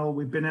channel.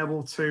 We've been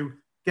able to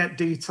get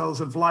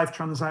details of live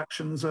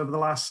transactions over the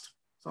last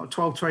sort of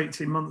 12 to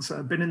 18 months that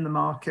have been in the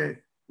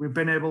market. We've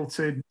been able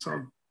to sort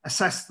of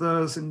assess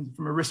those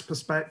from a risk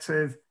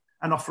perspective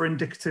and offer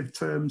indicative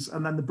terms.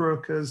 And then the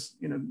brokers,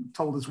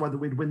 told us whether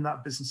we'd win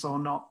that business or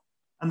not.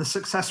 And the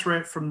success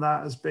rate from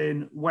that has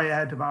been way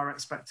ahead of our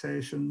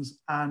expectations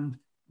and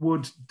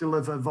would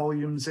deliver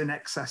volumes in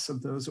excess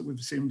of those that we've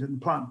assumed in the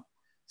plan.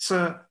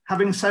 So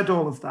having said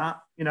all of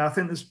that, I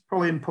think it's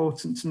probably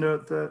important to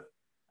note that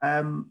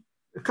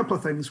a couple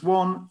of things.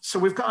 One, so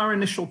we've got our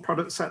initial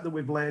product set that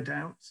we've laid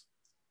out.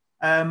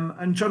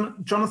 And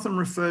Jonathan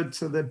referred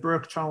to the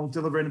broker channel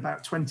delivering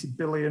about 20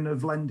 billion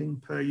of lending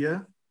per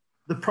year.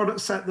 The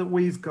product set that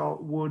we've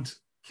got would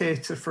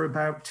cater for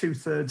about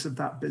 2/3 of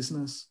that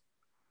business.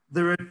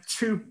 There are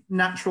two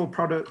natural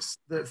products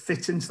that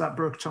fit into that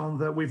broker channel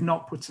that we've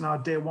not put in our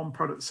day one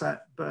product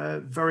set,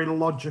 but very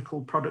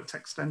logical product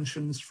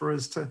extensions for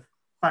us to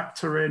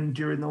factor in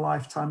during the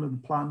lifetime of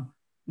the plan,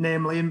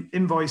 namely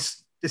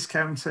invoice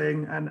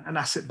discounting and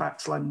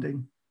asset-backed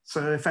lending.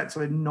 So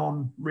effectively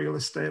non-real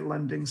estate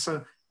lending.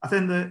 So I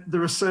think that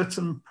there are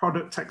certain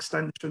product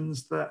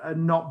extensions that are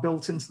not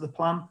built into the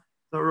plan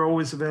that are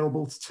always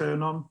available to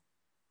turn on.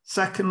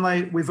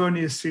 Secondly, we've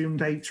only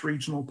assumed 8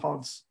 regional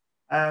pods.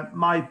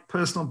 My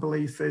personal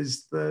belief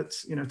is that,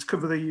 to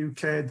cover the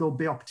UK, there'll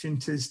be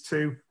opportunities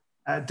to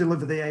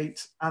deliver the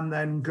 8 and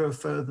then go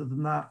further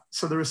than that.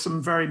 So there are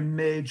some very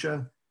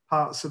major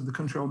parts of the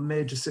country or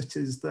major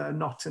cities that are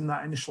not in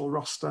that initial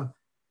roster.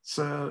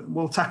 So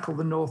we'll tackle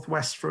the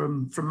northwest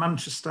from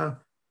Manchester,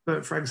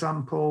 but for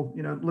example,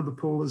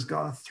 Liverpool has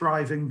got a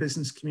thriving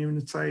business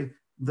community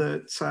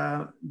that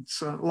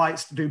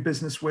likes to do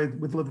business with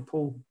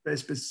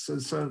Liverpool-based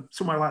businesses. So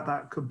somewhere like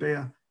that could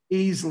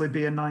easily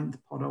be a 9th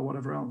pod or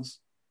whatever else.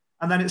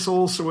 And then it's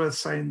also worth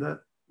saying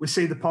that we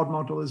see the pod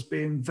model as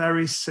being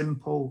very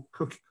simple,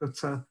 cookie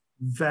cutter,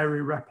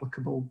 very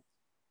replicable.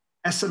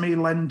 SME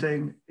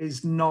lending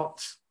is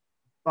not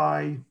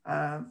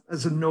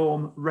as a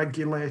norm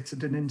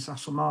regulated in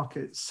international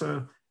markets.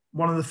 So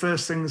one of the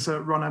first things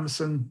that Ron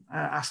Emerson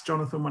asked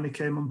Jonathan when he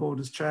came on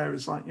board as chair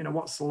is like,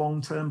 what's the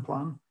long-term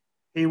plan?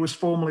 He was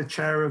formerly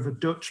chair of a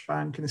Dutch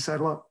bank and he said,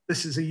 look,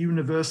 this is a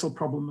universal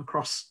problem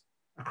across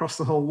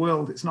the whole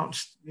world. It's not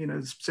just,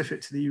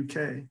 specific to the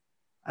UK.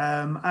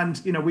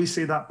 And we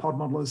see that pod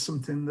model as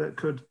something that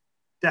could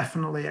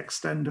definitely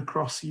extend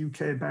across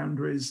UK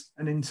boundaries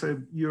and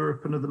into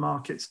Europe and other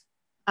markets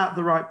at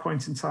the right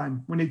point in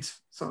time. We need to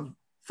sort of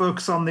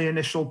focus on the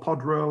initial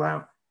pod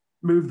rollout,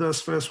 move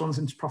those first ones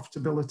into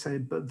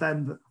profitability, but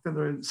then I think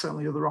there are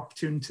certainly other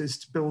opportunities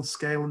to build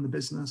scale in the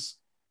business.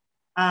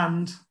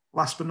 And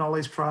last but not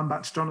least, before I'm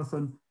back to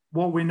Jonathan,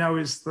 what we know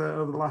is that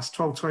over the last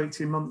 12 to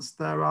 18 months,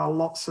 there are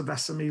lots of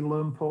SME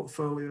loan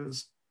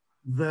portfolios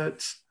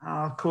that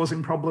are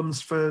causing problems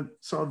for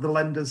sort of the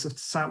lenders that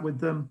sat with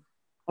them.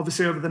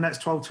 Obviously, over the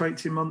next 12 to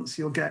 18 months,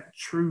 you'll get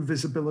true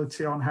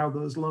visibility on how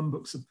those loan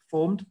books have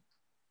performed.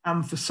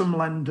 And for some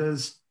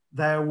lenders,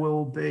 there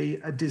will be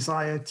a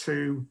desire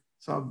to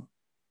sort of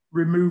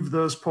remove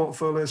those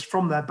portfolios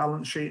from their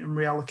balance sheet and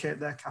reallocate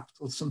their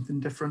capital to something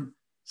different.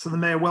 So there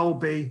may well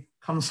be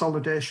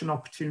consolidation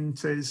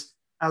opportunities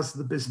as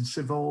the business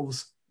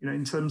evolves,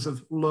 in terms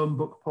of loan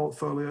book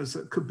portfolios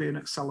that could be an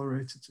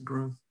accelerator to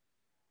growth.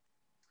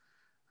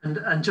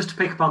 And just to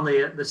pick up on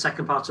the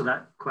second part of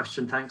that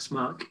question, thanks,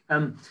 Mark.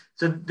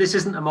 So this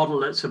isn't a model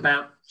that's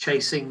about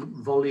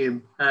chasing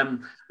volume.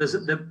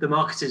 The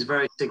market is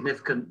very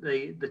significant.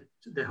 The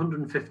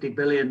 150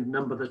 billion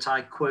number that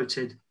I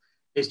quoted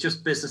is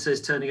just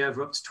businesses turning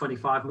over up to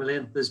 25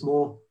 million. There's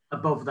more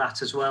above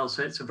that as well.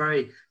 So it's a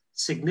very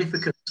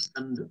significant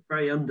and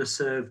very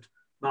underserved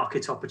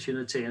market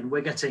opportunity. And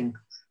we're getting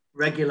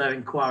regular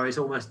inquiries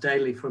almost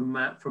daily from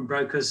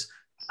brokers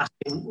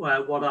asking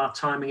what our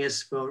timing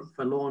is for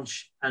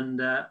launch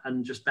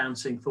and just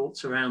bouncing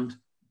thoughts around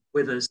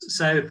with us.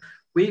 So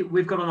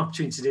we've got an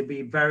opportunity to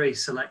be very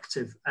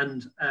selective,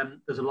 and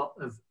there's a lot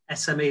of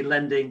SME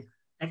lending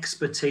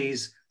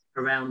expertise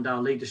around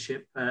our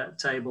leadership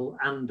table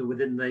and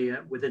within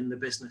the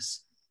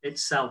business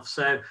itself.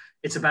 So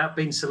it's about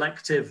being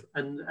selective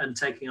and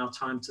taking our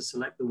time to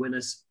select the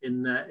winners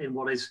in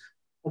what is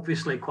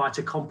obviously quite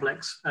a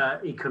complex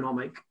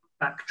economic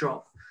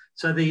backdrop.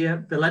 So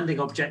the lending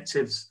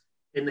objectives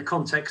in the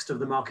context of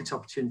the market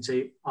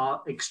opportunity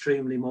are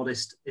extremely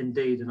modest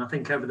indeed. And I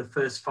think over the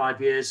first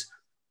 5 years,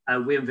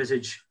 we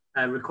envisage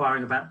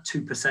requiring about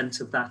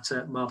 2% of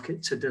that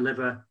market to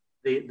deliver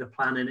the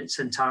plan in its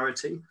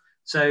entirety.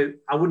 So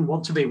I wouldn't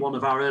want to be one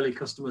of our early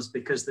customers,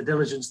 because the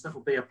diligence that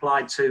will be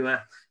applied to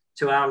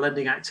our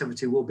lending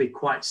activity will be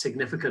quite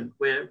significant.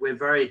 We're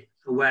very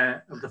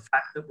aware of the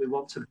fact that we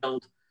want to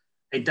build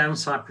a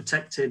downside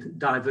protected,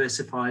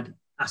 diversified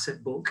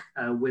asset book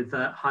with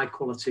high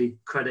quality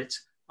credit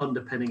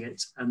underpinning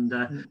it, and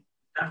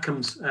that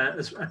comes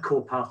as a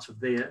core part of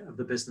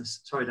the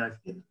business. Sorry,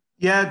 Dave.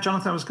 Yeah,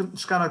 Jonathan, I was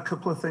just going to add a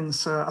couple of things.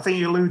 So I think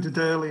you alluded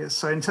earlier.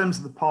 So in terms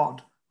of the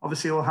pod,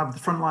 obviously you'll have the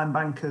frontline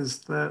bankers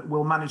that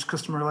will manage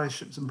customer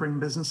relationships and bring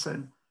business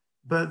in.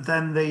 But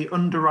then the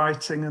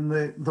underwriting and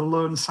the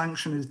loan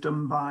sanction is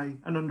done by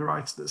an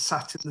underwriter that's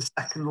sat in the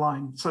second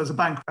line. So as a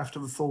bank, we have to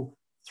have a full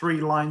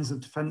 3 lines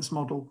of defence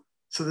model.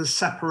 So there's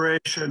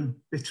separation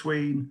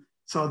between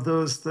sort of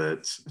those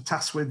that are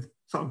tasked with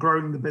sort of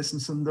growing the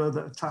business and those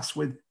that are tasked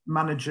with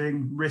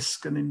managing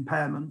risk and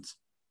impairment,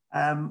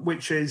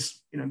 which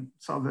is,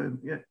 sort of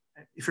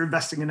if you're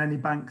investing in any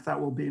bank, that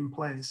will be in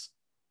place.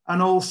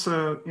 And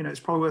also, it's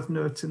probably worth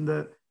noting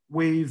that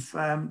we've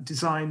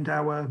designed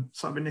our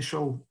sort of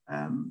initial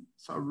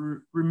sort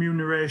of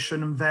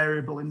remuneration and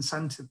variable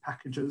incentive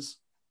packages,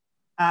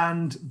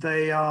 and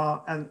they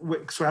are, and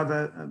so we have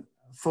a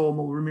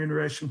formal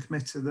remuneration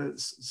committee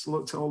that's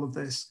looked at all of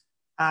this,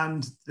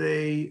 and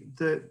the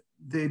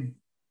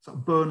sort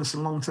of bonus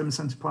and long-term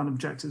incentive plan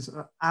objectives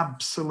are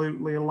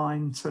absolutely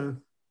aligned to,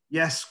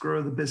 yes,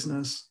 grow the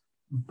business,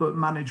 but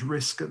manage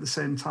risk at the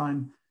same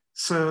time.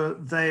 So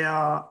they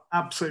are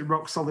absolutely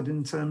rock solid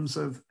in terms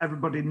of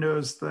everybody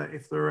knows that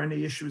if there are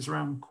any issues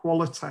around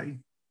quality,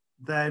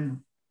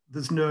 then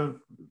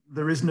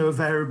there is no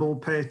variable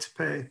pay to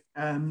pay.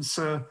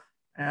 So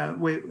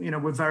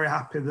we're very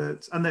happy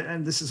that,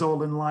 and this is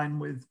all in line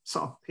with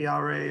sort of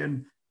PRA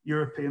and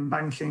European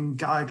banking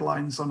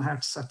guidelines on how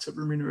to set up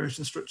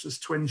remuneration structures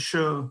to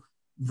ensure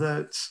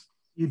that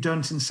you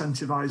don't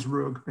incentivize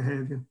rogue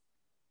behaviour.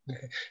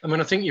 Okay. I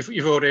mean, I think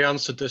you've already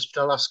answered this,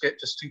 but I'll ask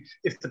it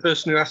if the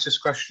person who asked this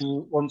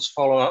question wants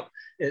follow up,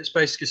 it's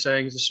basically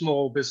saying, as a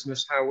small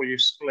business, how will you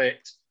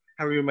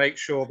make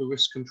sure the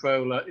risk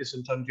controller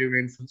isn't unduly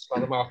influenced by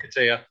the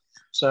marketeer?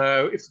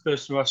 So if the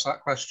person who asked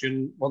that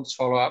question wants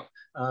follow up,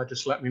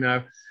 just let me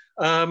know.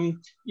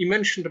 You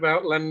mentioned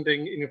about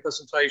lending in your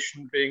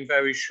presentation being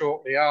very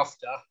shortly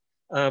after.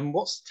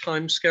 What's the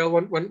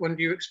timescale? When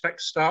do you expect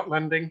to start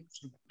lending,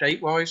 sort of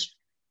date-wise?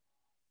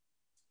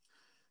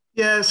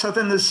 Yeah, so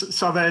then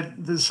there's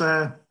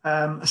a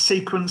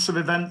sequence of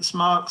events,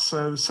 Mark.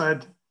 So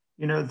said,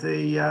 we want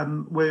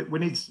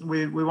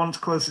to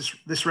close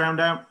this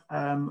round out,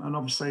 and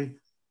obviously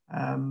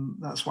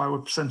that's why we're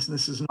presenting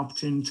this as an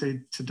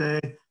opportunity today.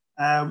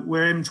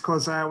 We're aiming to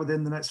close out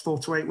within the next 4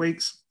 to 8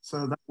 weeks,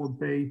 so that would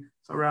be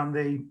around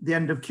the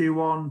end of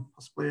Q1,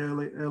 possibly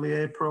early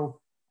April.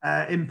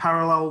 In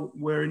parallel,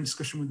 we're in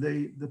discussion with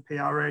the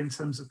PRA in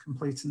terms of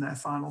completing their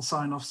final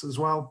sign-offs as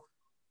well.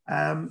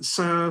 And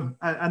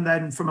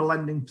then from a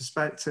lending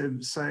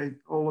perspective, say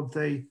all of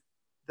the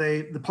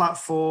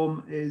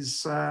platform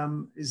is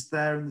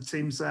there and the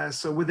team's there.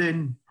 So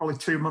within probably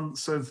 2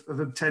 months of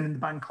obtaining the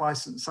bank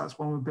license, that's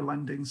when we'll be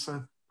lending.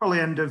 So probably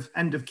end of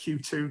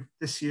Q2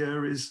 this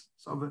year is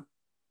sort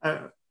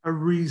of a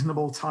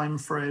reasonable time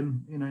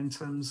frame, in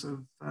terms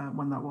of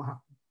when that will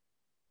happen.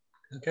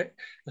 Okay,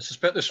 I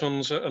suspect this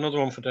one's another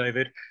one for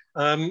David.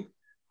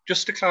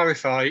 Just to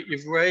clarify,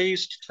 you've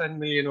raised 10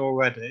 million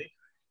already.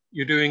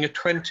 You're doing a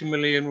 20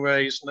 million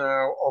raise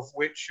now, of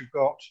which you've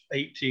got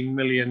 18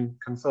 million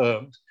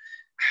confirmed.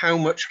 How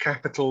much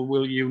capital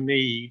will you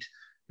need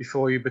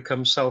before you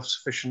become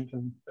self-sufficient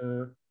and,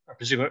 I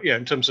presume,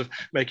 in terms of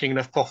making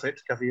enough profit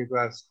to cover your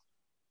growth?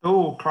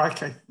 Oh,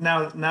 crikey.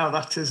 Now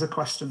that is a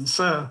question.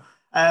 So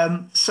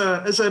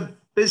as a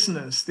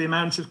business, the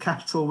amount of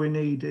capital we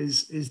need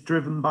is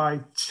driven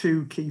by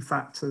 2 key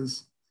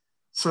factors.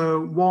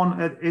 So one,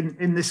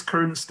 in this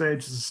current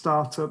stage as a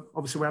startup,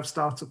 obviously we have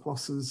startup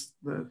losses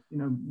that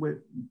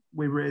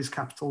we raise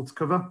capital to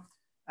cover,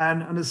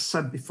 and as I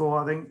said before,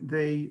 I think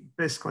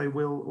basically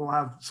we'll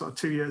have sort of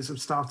 2 years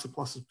of startup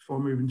losses before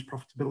moving to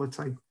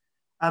profitability,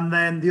 and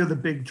then the other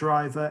big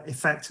driver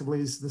effectively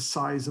is the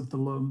size of the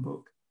loan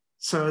book.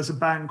 So as a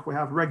bank, we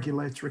have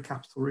regulatory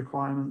capital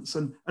requirements,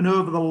 and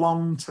over the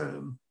long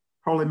term,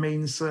 probably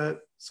means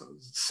that sort of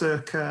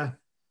circa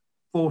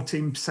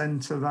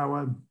 14% of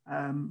our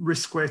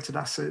risk-weighted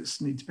assets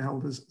need to be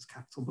held as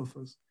capital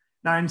buffers.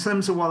 Now, in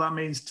terms of what that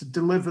means to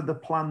deliver the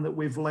plan that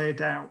we've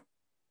laid out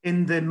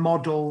in the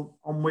model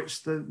on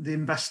which the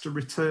investor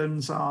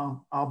returns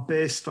are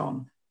based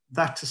on,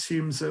 that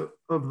assumes that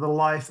over the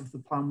life of the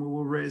plan, we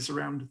will raise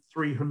around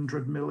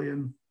 300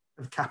 million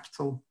of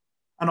capital.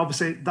 And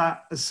obviously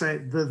that, as I say,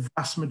 the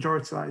vast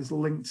majority of that is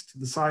linked to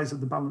the size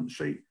of the balance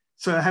sheet.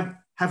 So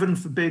heaven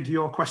forbid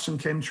your question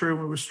came true and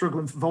we were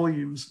struggling for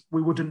volumes,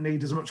 we wouldn't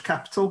need as much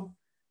capital.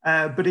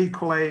 But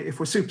equally, if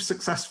we're super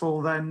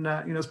successful, then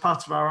as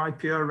part of our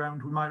IPO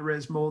round, we might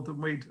raise more than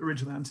we'd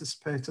originally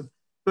anticipated.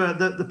 But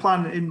the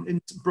plan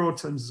in broad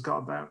terms has got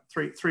about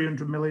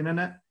 300 million in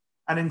it.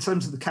 And in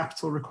terms of the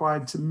capital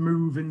required to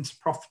move into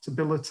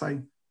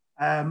profitability,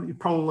 you're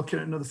probably looking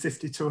at another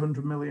 50 to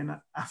 100 million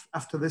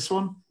after this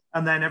one.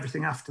 And then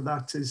everything after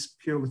that is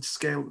purely to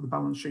scale the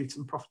balance sheet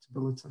and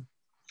profitability.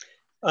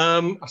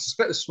 I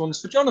suspect this one's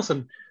for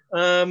Jonathan.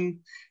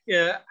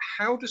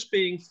 How does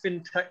being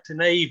fintech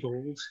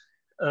enabled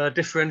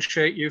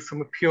differentiate you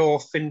from a pure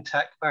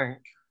fintech bank?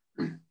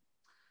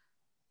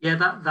 Yeah,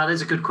 that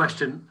is a good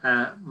question,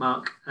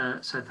 Mark.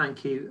 So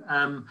thank you.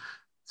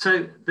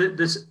 So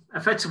there's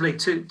effectively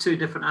two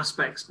different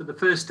aspects, but the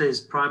first is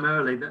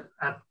primarily that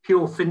a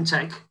pure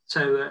fintech,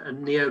 so a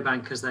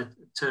neobank as they're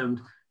termed,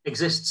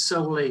 exists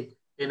solely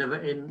in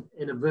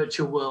a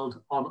virtual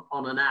world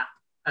on an app,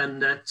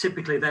 and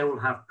typically they will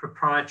have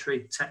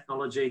proprietary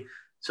technology,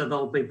 so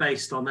they'll be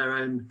based on their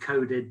own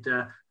coded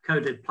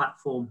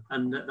platform,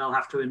 and they'll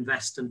have to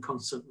invest and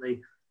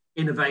constantly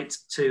innovate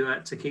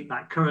to keep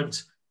that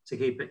current, to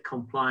keep it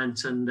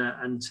compliant,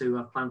 and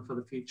to plan for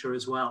the future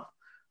as well.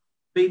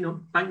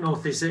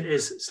 Banknorth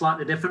is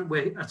slightly different.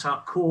 At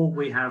our core,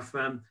 we have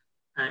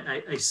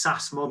a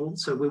SaaS model.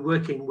 So we're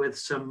working with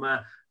some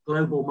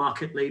global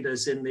market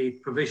leaders in the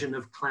provision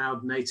of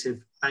cloud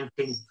native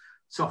banking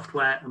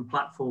software and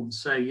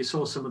platforms. So you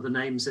saw some of the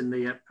names in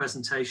the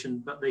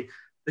presentation, but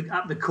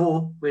at the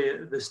core,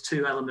 there's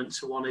two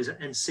elements. One is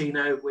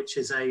Encino, which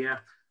is a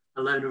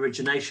loan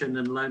origination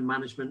and loan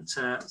management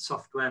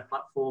software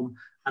platform,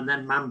 and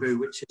then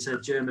Mambu, which is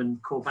a German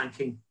core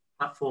banking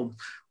platform.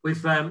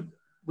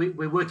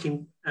 We're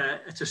working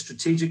at a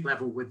strategic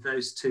level with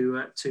those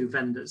two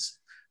vendors,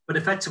 but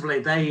effectively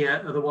they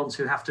are the ones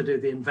who have to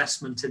do the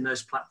investment in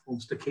those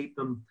platforms to keep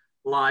them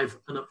live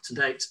and up to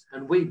date,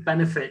 and we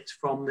benefit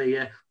from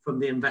the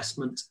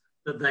investment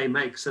that they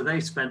make. So they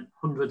spent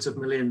hundreds of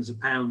millions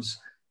of pounds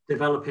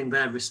developing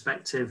their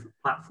respective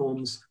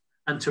platforms,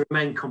 and to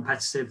remain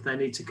competitive, they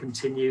need to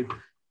continue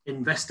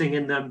investing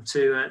in them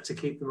to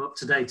keep them up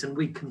to date, and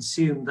we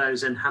consume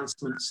those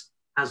enhancements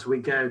as we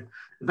go.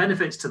 The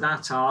benefits to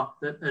that are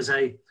that as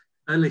a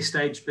early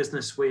stage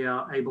business, we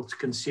are able to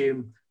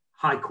consume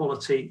high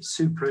quality,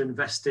 super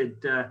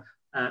invested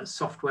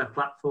software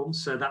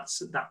platforms. So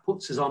that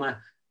puts us on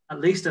at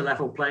least a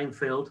level playing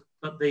field.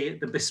 But the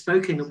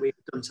bespoking that we've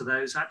done to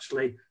those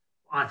actually,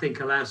 I think,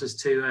 allows us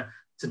to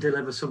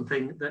deliver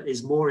something that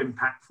is more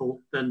impactful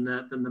than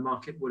the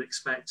market would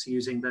expect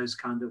using those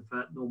kind of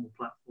normal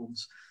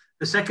platforms.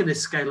 The second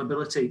is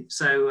scalability.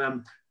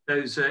 So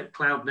those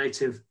cloud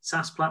native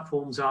SaaS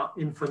platforms are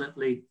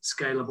infinitely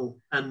scalable,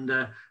 and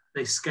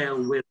they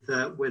scale with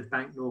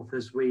Banknorth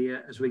as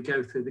we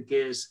go through the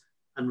gears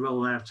and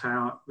roll out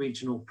our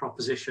regional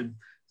proposition.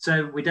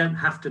 So we don't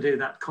have to do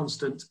that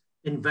constant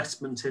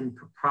investment in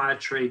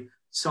proprietary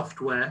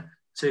software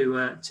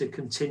to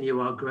continue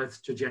our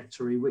growth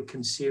trajectory. We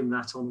consume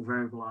that on a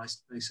variabilized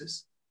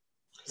basis.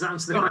 Does that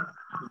answer the question?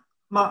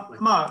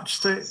 Mark,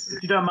 just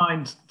if you don't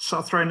mind,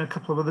 sort of throwing a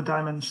couple of other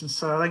dimensions.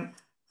 So I think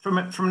from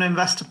an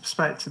investor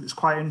perspective, it's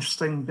quite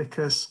interesting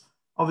because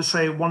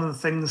obviously one of the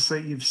things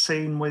that you've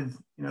seen with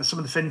some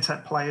of the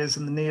fintech players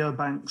and the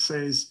neobanks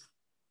is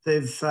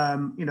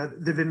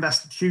they've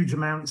invested huge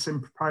amounts in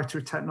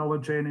proprietary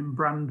technology and in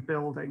brand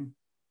building,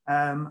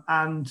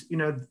 and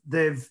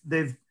they've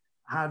been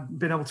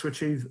able to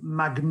achieve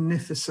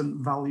magnificent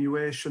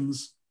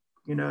valuations,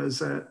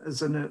 as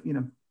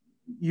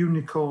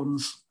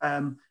unicorns.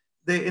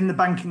 In the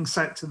banking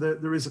sector,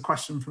 there is a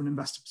question from an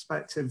investor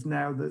perspective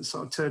now that's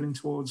sort of turning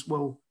towards,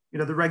 well,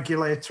 the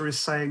regulator is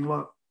saying,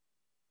 look,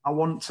 I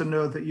want to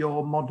know that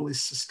your model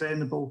is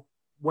sustainable.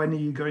 When are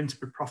you going to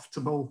be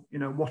profitable?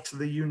 What are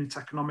the unit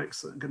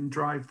economics that are going to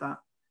drive that?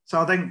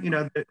 So I think,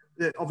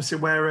 obviously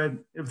we're a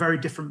very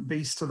different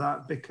beast to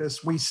that,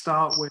 because we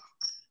start with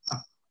a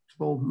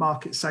profitable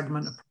market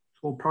segment, a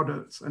profitable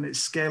product, and it's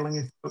scaling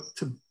it up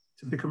to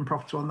become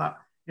profitable. And that,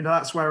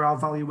 that's where our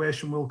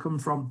valuation will come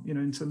from,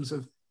 in terms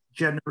of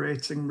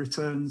generating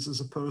returns, as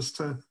opposed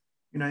to,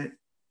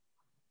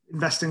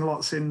 investing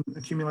lots in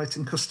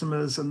accumulating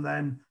customers and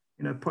then,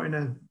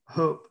 putting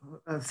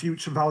a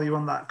future value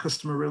on that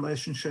customer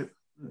relationship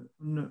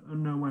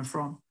nowhere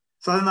from.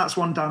 So I think that's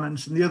one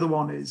dimension. The other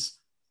one is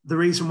the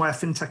reason we're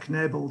fintech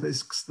enabled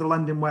is because the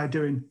lending we're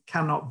doing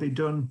cannot be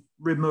done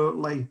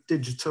remotely,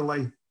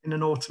 digitally, in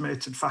an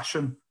automated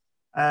fashion.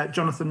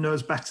 Jonathan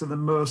knows better than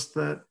most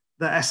that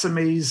the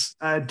SMEs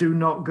do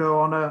not go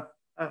on a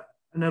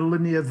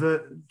linear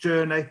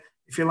journey.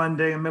 If you're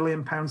lending £1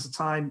 million a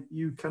time,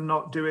 you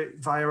cannot do it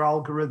via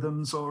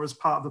algorithms or as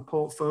part of the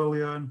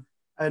portfolio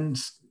and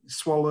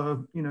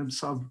swallow,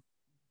 sort of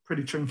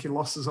pretty chunky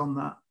losses on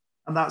that.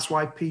 And that's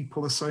why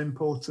people are so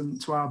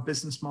important to our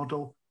business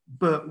model.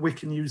 But we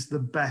can use the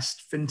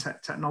best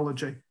fintech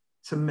technology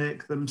to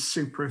make them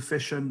super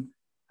efficient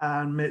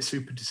and make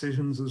super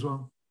decisions as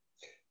well.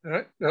 All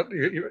right.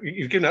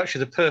 You've given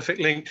actually the perfect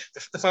link.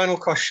 The final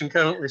question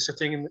currently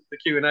sitting in the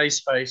Q&A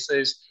space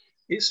is,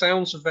 it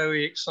sounds a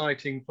very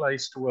exciting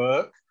place to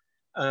work.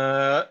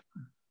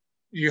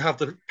 You have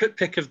the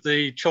pick of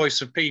the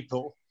choice of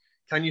people.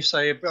 Can you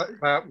say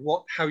about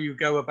how you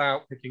go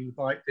about picking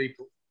the right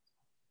people?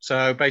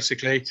 So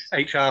basically,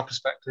 HR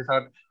perspective,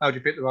 how do you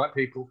pick the right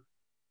people?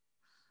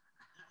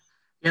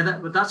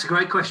 Yeah, that's a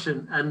great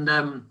question. And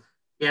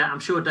I'm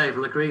sure Dave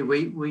will agree.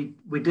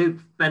 We do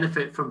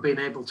benefit from being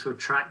able to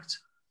attract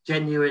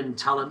genuine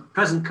talent,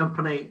 present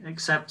company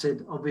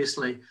accepted,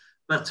 obviously,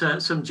 but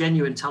some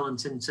genuine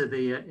talent into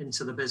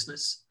the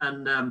business.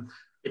 And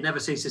it never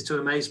ceases to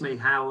amaze me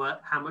how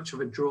much of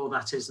a draw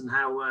that is, and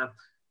how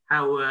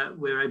how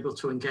we're able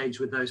to engage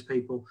with those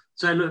people.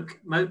 So look,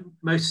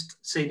 most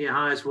senior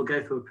hires will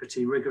go through a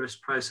pretty rigorous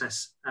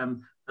process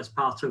as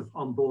part of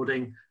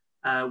onboarding,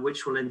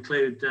 which will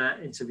include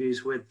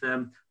interviews with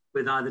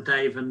either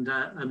Dave and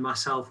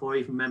myself, or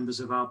even members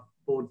of our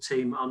board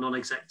team, our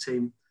non-exec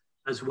team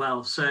as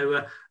well.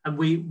 So, and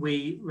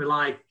we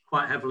rely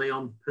quite heavily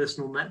on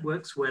personal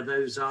networks where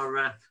those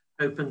are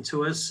open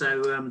to us.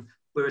 So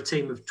we're a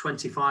team of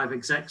 25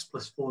 execs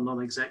plus 4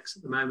 non-execs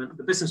at the moment.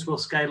 The business will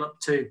scale up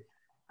to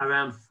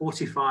around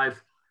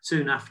 45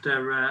 soon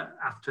after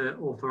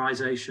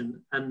authorization,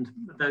 and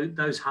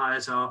those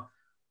hires are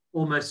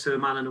almost to a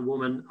man and a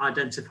woman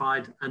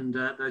identified, and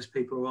those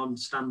people are on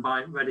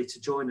standby ready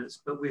to join us.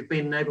 But we've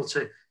been able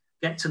to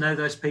get to know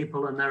those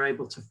people, and they're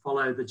able to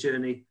follow the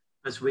journey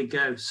as we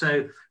go.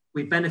 So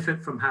we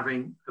benefit from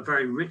having a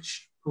very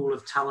rich pool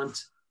of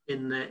talent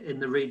in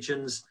the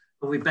regions,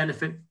 and we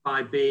benefit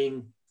by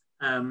being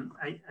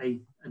a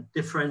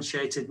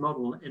differentiated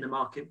model in a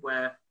market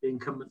where the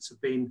incumbents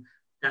have been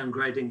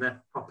downgrading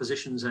their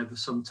propositions over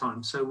some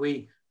time. So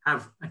we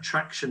have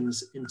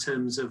attractions in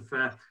terms of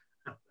a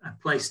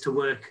place to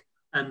work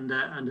and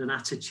an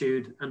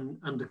attitude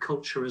and a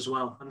culture as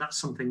well. And that's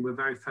something we're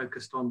very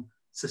focused on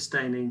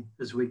sustaining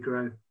as we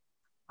grow.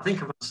 I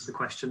think I've answered the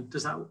question. Do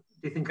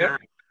you think? Yeah,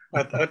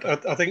 I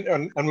think,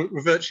 and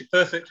we're virtually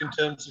perfect in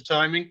terms of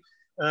timing.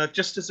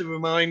 Just as a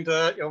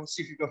reminder,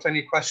 obviously, if you've got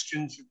any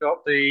questions, you've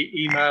got the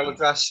email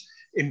address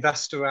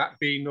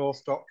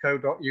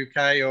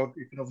investor@bnorth.co.uk, or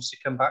you can obviously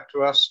come back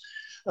to us.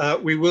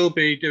 We will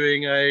be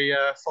doing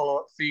a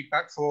follow-up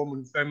feedback form,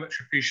 and very much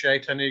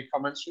appreciate any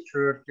comments which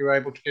you're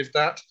able to give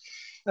that.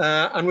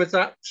 And with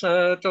that,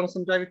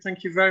 Jonathan, David,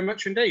 thank you very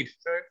much indeed.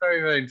 Very,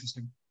 very, very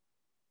interesting.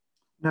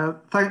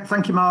 No,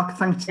 thank you, Mark.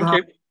 Thank you to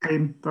the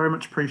team. Very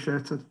much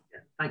appreciated.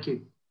 Yeah, thank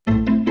you.